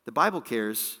 The Bible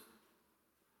cares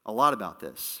a lot about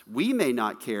this. We may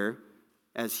not care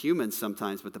as humans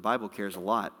sometimes, but the Bible cares a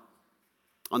lot.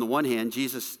 On the one hand,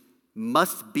 Jesus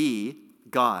must be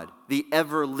God, the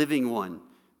ever-living one,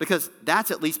 because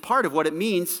that's at least part of what it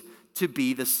means to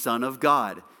be the Son of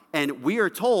God. And we are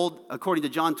told, according to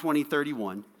John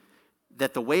 20:31,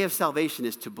 that the way of salvation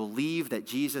is to believe that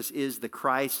Jesus is the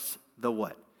Christ, the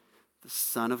what? The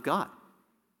Son of God.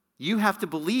 You have to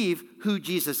believe who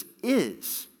Jesus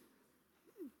is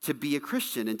to be a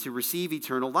Christian and to receive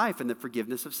eternal life and the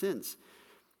forgiveness of sins.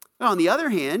 But on the other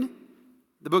hand,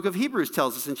 the book of Hebrews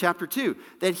tells us in chapter 2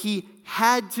 that he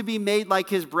had to be made like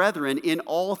his brethren in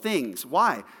all things.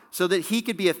 Why? So that he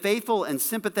could be a faithful and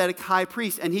sympathetic high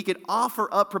priest and he could offer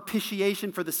up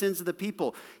propitiation for the sins of the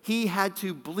people. He had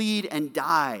to bleed and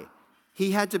die.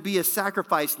 He had to be a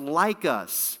sacrifice like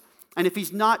us. And if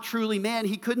he's not truly man,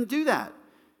 he couldn't do that.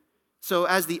 So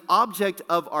as the object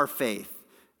of our faith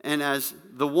and as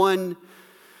the one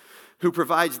who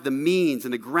provides the means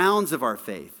and the grounds of our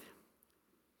faith,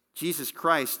 Jesus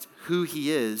Christ, who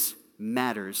he is,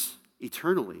 matters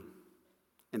eternally.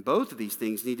 And both of these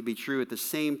things need to be true at the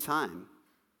same time.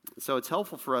 So it's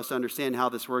helpful for us to understand how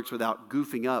this works without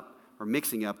goofing up or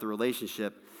mixing up the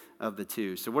relationship of the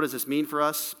two. So what does this mean for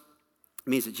us? It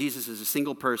means that Jesus is a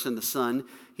single person, the Son.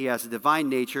 He has a divine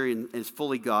nature and is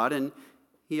fully God, and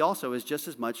he also is just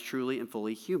as much truly and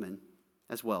fully human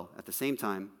as well at the same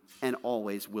time and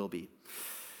always will be.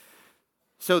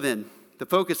 So then, the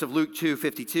focus of Luke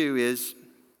 2:52 is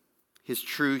his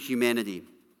true humanity.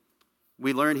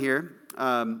 We learn here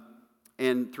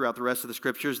and throughout the rest of the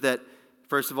scriptures that,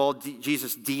 first of all,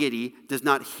 Jesus' deity does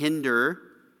not hinder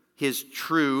his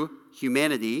true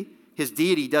humanity. His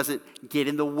deity doesn't get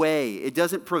in the way. It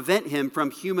doesn't prevent him from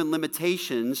human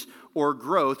limitations or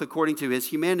growth according to his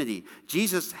humanity.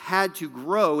 Jesus had to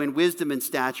grow in wisdom and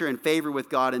stature and favor with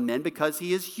God and men because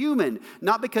he is human.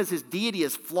 Not because his deity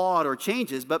is flawed or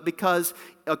changes, but because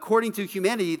according to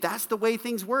humanity, that's the way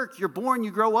things work. You're born,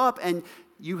 you grow up, and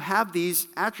you have these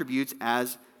attributes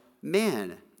as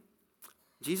man.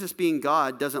 Jesus being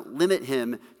God doesn't limit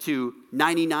him to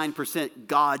 99%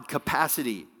 God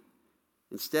capacity.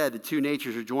 Instead, the two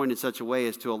natures are joined in such a way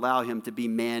as to allow him to be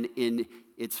man in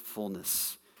its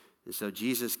fullness. And so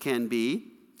Jesus can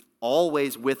be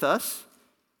always with us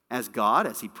as God,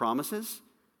 as he promises,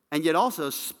 and yet also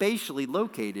spatially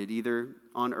located either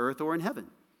on earth or in heaven.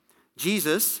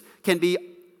 Jesus can be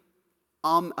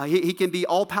he can be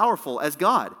all-powerful as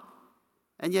God,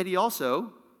 and yet he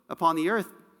also, upon the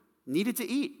earth, needed to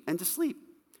eat and to sleep.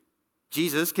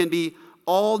 Jesus can be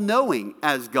all-knowing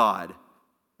as God,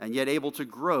 and yet able to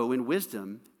grow in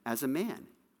wisdom as a man.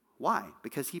 Why?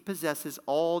 Because he possesses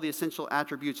all the essential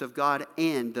attributes of God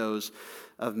and those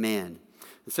of man.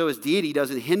 And so his deity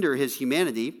doesn't hinder his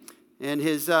humanity, and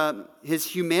his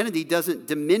humanity doesn't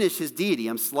diminish his deity.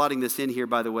 I'm slotting this in here,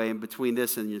 by the way, in between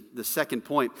this and the second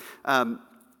point.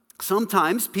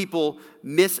 Sometimes people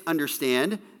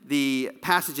misunderstand the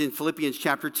passage in Philippians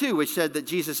chapter 2, which said that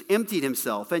Jesus emptied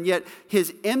himself, and yet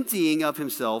his emptying of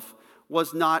himself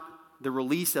was not the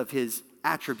release of his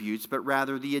attributes, but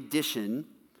rather the addition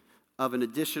of an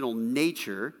additional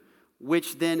nature,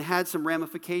 which then had some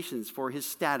ramifications for his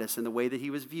status and the way that he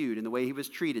was viewed and the way he was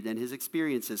treated and his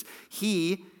experiences.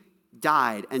 He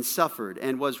died and suffered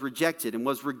and was rejected and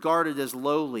was regarded as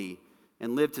lowly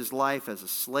and lived his life as a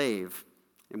slave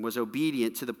and was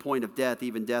obedient to the point of death,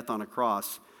 even death on a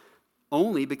cross,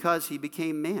 only because he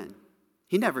became man.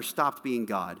 He never stopped being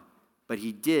God, but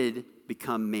he did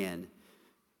become man.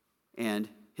 And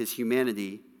his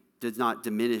humanity did not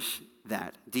diminish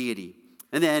that deity.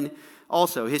 And then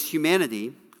also his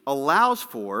humanity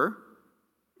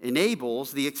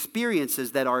enables the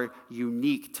experiences that are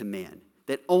unique to man,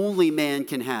 that only man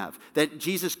can have, that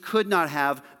Jesus could not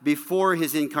have before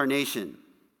his incarnation.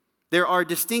 There are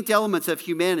distinct elements of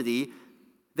humanity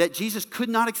that Jesus could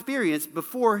not experience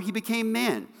before he became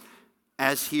man.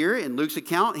 As here in Luke's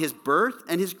account, his birth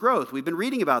and his growth. We've been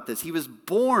reading about this. He was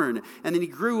born and then he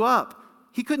grew up.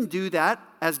 He couldn't do that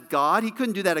as God. He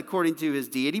couldn't do that according to his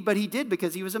deity, but he did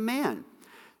because he was a man.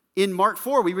 In Mark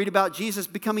 4, we read about Jesus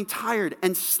becoming tired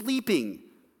and sleeping.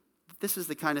 This is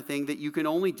the kind of thing that you can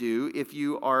only do if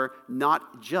you are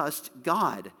not just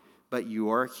God, but you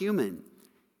are human.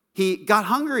 He got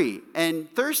hungry and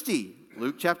thirsty.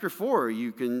 Luke chapter 4,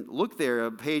 you can look there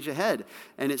a page ahead,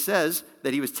 and it says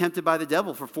that he was tempted by the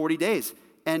devil for 40 days,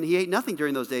 and he ate nothing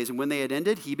during those days, and when they had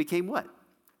ended, he became what?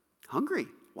 Hungry.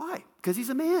 Why? Because he's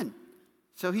a man,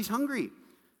 so he's hungry.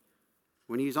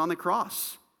 When he was on the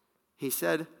cross, he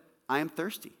said, I am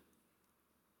thirsty.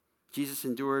 Jesus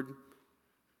endured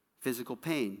physical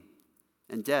pain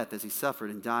and death as he suffered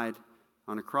and died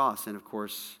on a cross, and of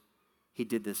course, he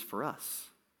did this for us.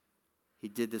 He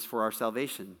did this for our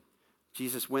salvation.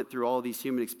 Jesus went through all of these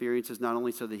human experiences not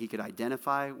only so that he could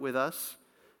identify with us,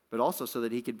 but also so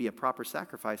that he could be a proper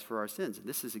sacrifice for our sins. And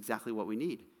this is exactly what we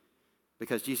need,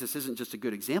 because Jesus isn't just a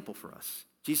good example for us.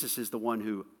 Jesus is the one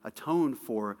who atoned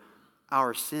for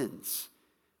our sins.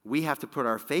 We have to put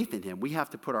our faith in him. We have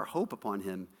to put our hope upon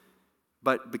him.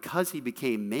 But because he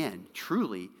became man,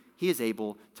 truly, he is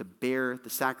able to bear the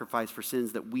sacrifice for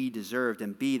sins that we deserved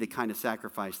and be the kind of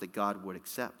sacrifice that God would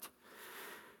accept.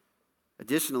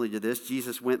 Additionally to this,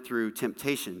 Jesus went through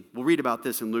temptation. We'll read about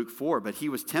this in Luke 4, but he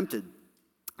was tempted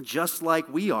just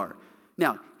like we are.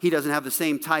 Now, he doesn't have the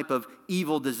same type of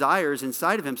evil desires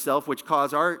inside of himself, which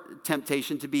cause our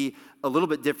temptation to be a little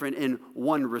bit different in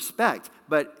one respect.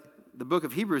 But the book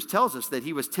of Hebrews tells us that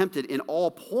he was tempted in all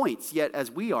points, yet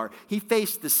as we are. He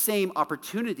faced the same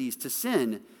opportunities to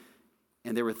sin,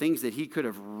 and there were things that he could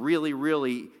have really,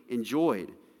 really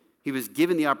enjoyed. He was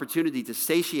given the opportunity to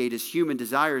satiate his human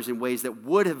desires in ways that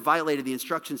would have violated the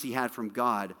instructions he had from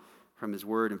God, from his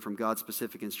word, and from God's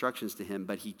specific instructions to him,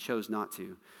 but he chose not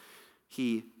to.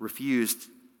 He refused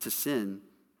to sin,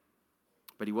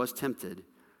 but he was tempted.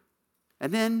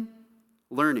 And then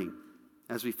learning,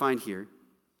 as we find here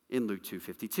in Luke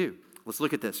 2:52. Let's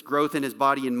look at this. Growth in his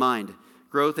body and mind.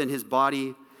 Growth in his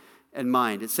body and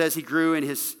mind. It says he grew in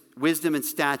his wisdom and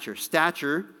stature.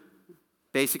 Stature,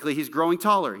 basically, he's growing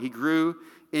taller. He grew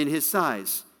in his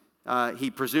size.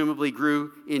 He presumably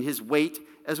grew in his weight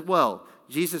as well.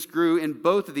 Jesus grew in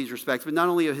both of these respects, but not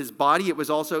only of his body, it was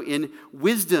also in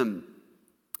wisdom.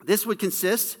 This would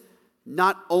consist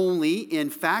not only in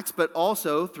facts, but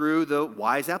also through the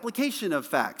wise application of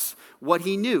facts. What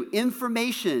he knew,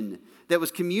 information that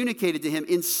was communicated to him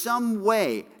in some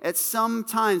way at some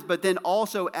times, but then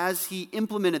also as he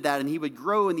implemented that, and he would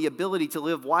grow in the ability to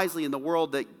live wisely in the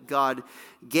world that God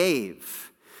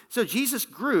gave. So Jesus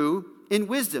grew in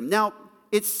wisdom. Now,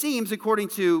 it seems, according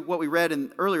to what we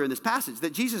read earlier in this passage,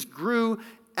 that Jesus grew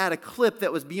at a clip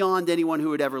that was beyond anyone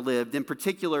who had ever lived, in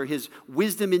particular his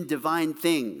wisdom in divine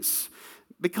things,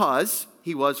 because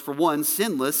he was, for one,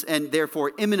 sinless and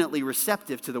therefore eminently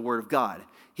receptive to the word of God.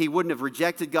 He wouldn't have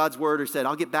rejected God's word or said,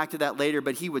 I'll get back to that later,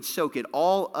 but he would soak it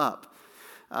all up.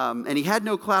 And he had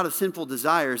no cloud of sinful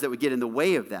desires that would get in the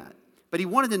way of that. But he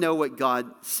wanted to know what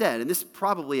God said. And this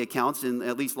probably accounts, in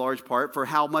at least large part, for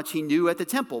how much he knew at the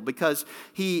temple, because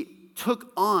he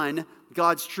took on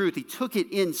God's truth. He took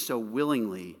it in so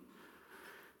willingly.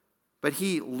 But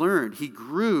he learned, he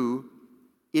grew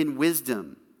in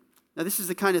wisdom. Now, this is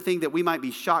the kind of thing that we might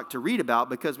be shocked to read about,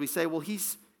 because we say, well,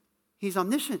 he's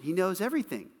omniscient. He knows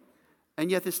everything. And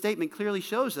yet this statement clearly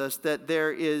shows us that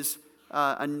there is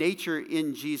a nature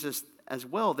in Jesus as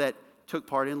well that took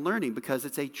part in learning, because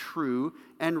it's a true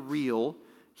and real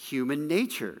human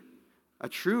nature. A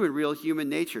true and real human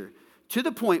nature. To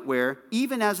the point where,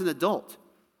 even as an adult,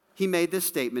 he made this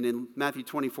statement in Matthew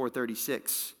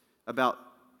 24:36 about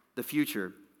the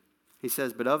future. He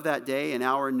says, but of that day and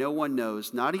hour no one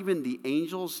knows, not even the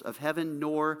angels of heaven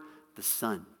nor the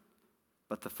Son,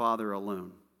 but the Father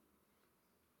alone.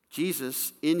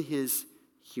 Jesus, in his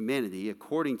humanity,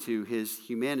 according to his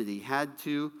humanity, had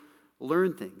to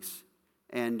learn things.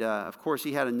 And of course,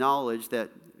 he had a knowledge that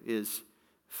is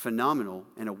phenomenal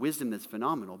and a wisdom that's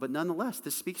phenomenal. But nonetheless,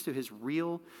 this speaks to his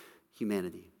real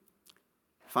humanity.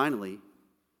 Finally,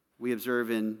 we observe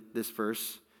in this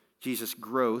verse Jesus'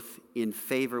 growth in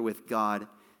favor with God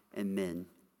and men.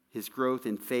 His growth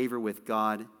in favor with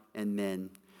God and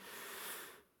men.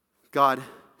 God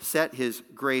set his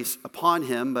grace upon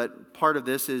him, but part of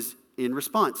this is in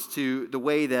response to the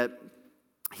way that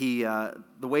he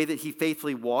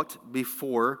faithfully walked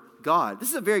before God. This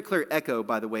is a very clear echo,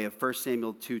 by the way, of 1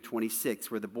 Samuel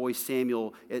 2:26, where the boy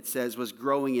Samuel, it says, was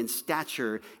growing in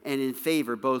stature and in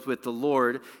favor, both with the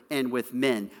Lord and with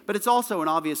men. But it's also an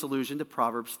obvious allusion to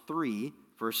Proverbs 3,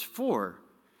 verse 4,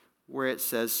 where it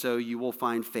says, so you will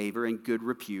find favor and good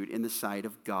repute in the sight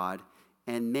of God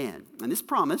and man. And this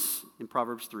promise in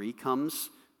Proverbs 3 comes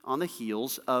on the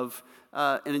heels of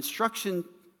an instruction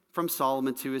from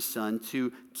Solomon to his son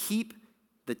to keep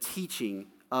the teaching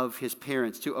of his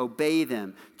parents, to obey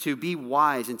them, to be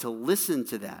wise, and to listen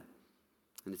to that.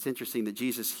 And it's interesting that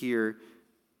Jesus here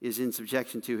is in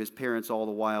subjection to his parents all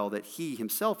the while that he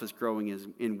himself is growing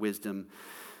in wisdom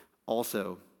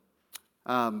also.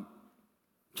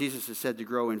 Jesus is said to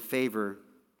grow in favor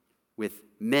with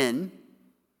men.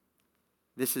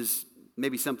 This is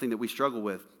maybe something that we struggle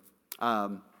with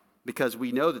because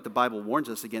we know that the Bible warns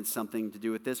us against something to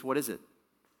do with this. What is it?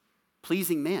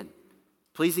 Pleasing man.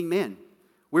 Pleasing man.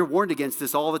 We're warned against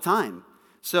this all the time.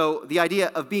 So the idea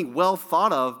of being well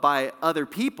thought of by other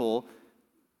people,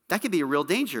 that could be a real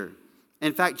danger.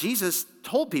 In fact, Jesus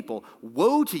told people,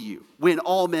 woe to you when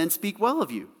all men speak well of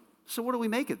you. So what do we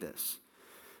make of this?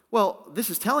 Well, this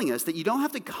is telling us that you don't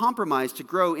have to compromise to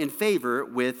grow in favor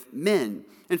with men.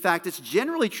 In fact, it's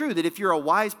generally true that if you're a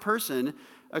wise person,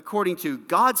 according to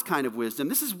God's kind of wisdom,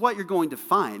 this is what you're going to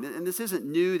find. And this isn't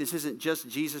new. This isn't just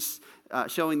Jesus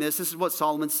showing this. This is what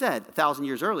Solomon said 1,000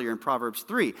 years earlier in Proverbs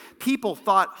 3. People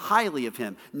thought highly of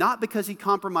him, not because he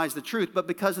compromised the truth, but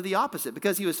because of the opposite,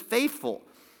 because he was faithful.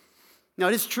 Now,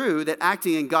 it is true that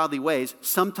acting in godly ways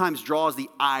sometimes draws the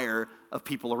ire of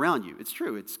people around you. It's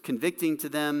true. It's convicting to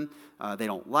them. They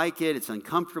don't like it. It's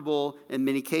uncomfortable in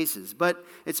many cases. But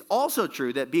it's also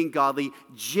true that being godly,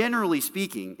 generally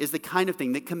speaking, is the kind of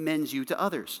thing that commends you to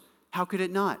others. How could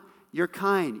it not? You're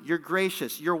kind, you're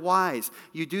gracious, you're wise.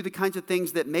 You do the kinds of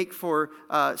things that make for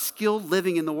skilled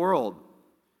living in the world.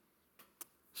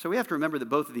 So we have to remember that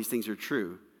both of these things are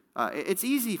true. It's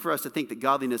easy for us to think that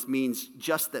godliness means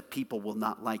just that people will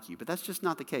not like you, but that's just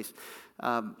not the case.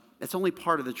 It's only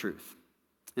part of the truth.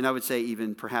 And I would say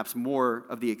even perhaps more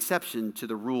of the exception to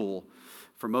the rule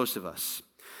for most of us.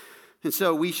 And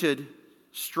so we should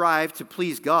strive to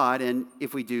please God, and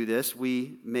if we do this,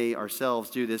 we may ourselves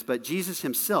do this, but Jesus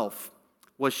himself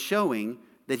was showing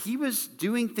that he was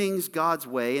doing things God's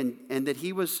way and that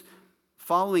he was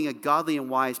following a godly and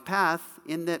wise path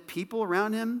in that people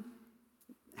around him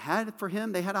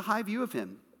they had a high view of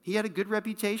him. He had a good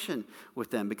reputation with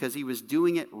them because he was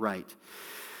doing it right.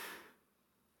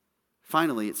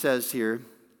 Finally, it says here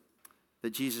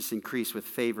that Jesus increased with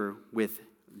favor with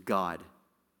God.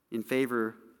 In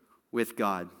favor with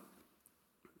God.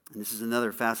 And this is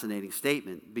another fascinating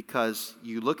statement because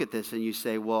you look at this and you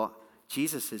say, well,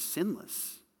 Jesus is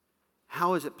sinless.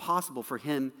 How is it possible for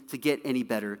him to get any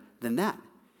better than that?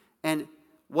 And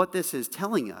what this is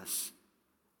telling us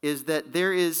is that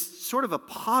there is sort of a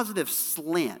positive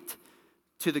slant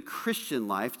to the Christian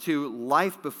life, to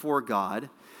life before God,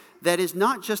 that is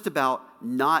not just about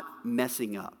not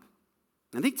messing up.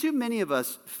 I think too many of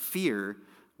us fear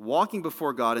walking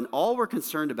before God, and all we're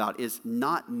concerned about is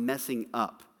not messing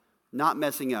up. Not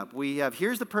messing up. We have,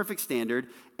 here's the perfect standard,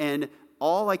 and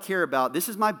all I care about, this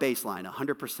is my baseline,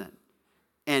 100%.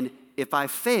 And if I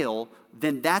fail,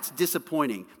 then that's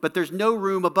disappointing. But there's no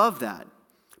room above that.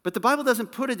 But the Bible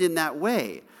doesn't put it in that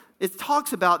way. It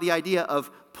talks about the idea of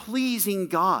pleasing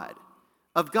God,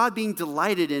 of God being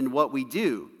delighted in what we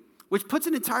do, which puts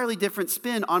an entirely different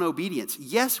spin on obedience.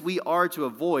 Yes, we are to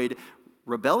avoid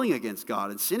rebelling against God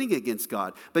and sinning against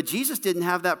God. But Jesus didn't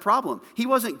have that problem. He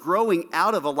wasn't growing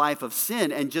out of a life of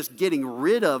sin and just getting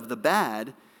rid of the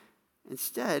bad.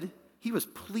 Instead, he was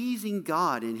pleasing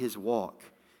God in his walk.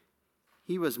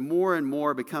 He was more and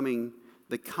more becoming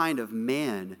the kind of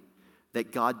man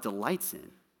that God delights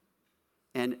in.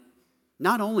 And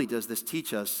not only does this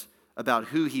teach us about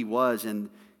who he was and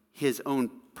his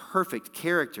own perfect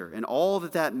character and all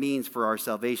that that means for our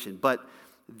salvation, but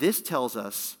this tells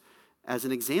us as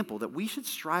an example that we should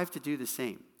strive to do the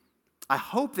same. I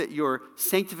hope that your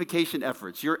sanctification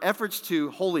efforts, your efforts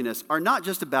to holiness are not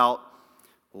just about,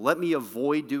 let me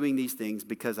avoid doing these things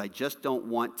because I just don't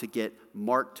want to get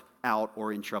marked out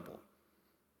or in trouble.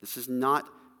 This is not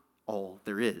all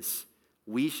there is.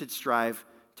 We should strive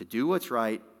to do what's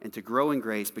right and to grow in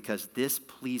grace because this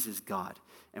pleases God.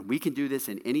 And we can do this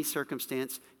in any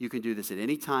circumstance. You can do this at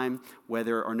any time,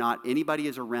 whether or not anybody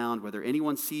is around, whether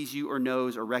anyone sees you or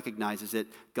knows or recognizes it.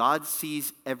 God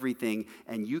sees everything,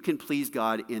 and you can please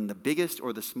God in the biggest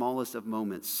or the smallest of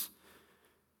moments,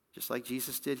 just like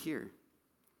Jesus did here.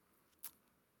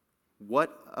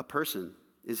 What a person,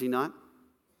 is he not?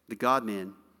 The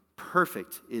God-man,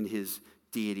 perfect in his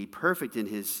deity, perfect in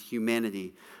his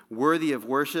humanity, worthy of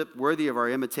worship, worthy of our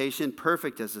imitation,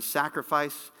 perfect as a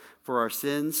sacrifice for our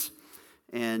sins.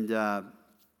 And I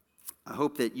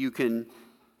hope that you can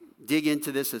dig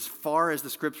into this as far as the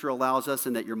Scripture allows us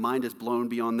and that your mind is blown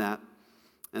beyond that.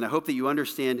 And I hope that you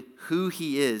understand who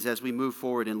he is as we move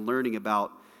forward in learning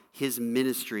about his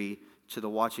ministry to the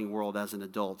watching world as an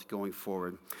adult going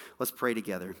forward. Let's pray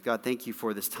together. God, thank you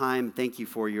for this time. Thank you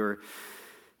for your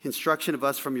instruction of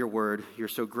us from your word. You're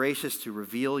so gracious to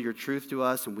reveal your truth to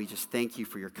us, and we just thank you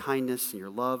for your kindness and your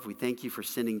love. We thank you for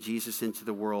sending Jesus into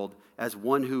the world as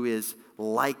one who is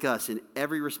like us in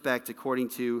every respect according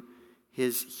to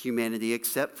his humanity,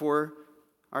 except for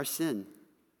our sin.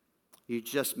 You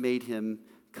just made him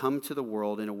come to the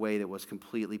world in a way that was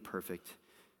completely perfect.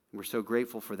 And we're so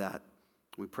grateful for that.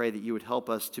 We pray that you would help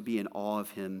us to be in awe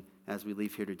of him as we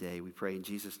leave here today. We pray in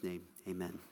Jesus' name, amen.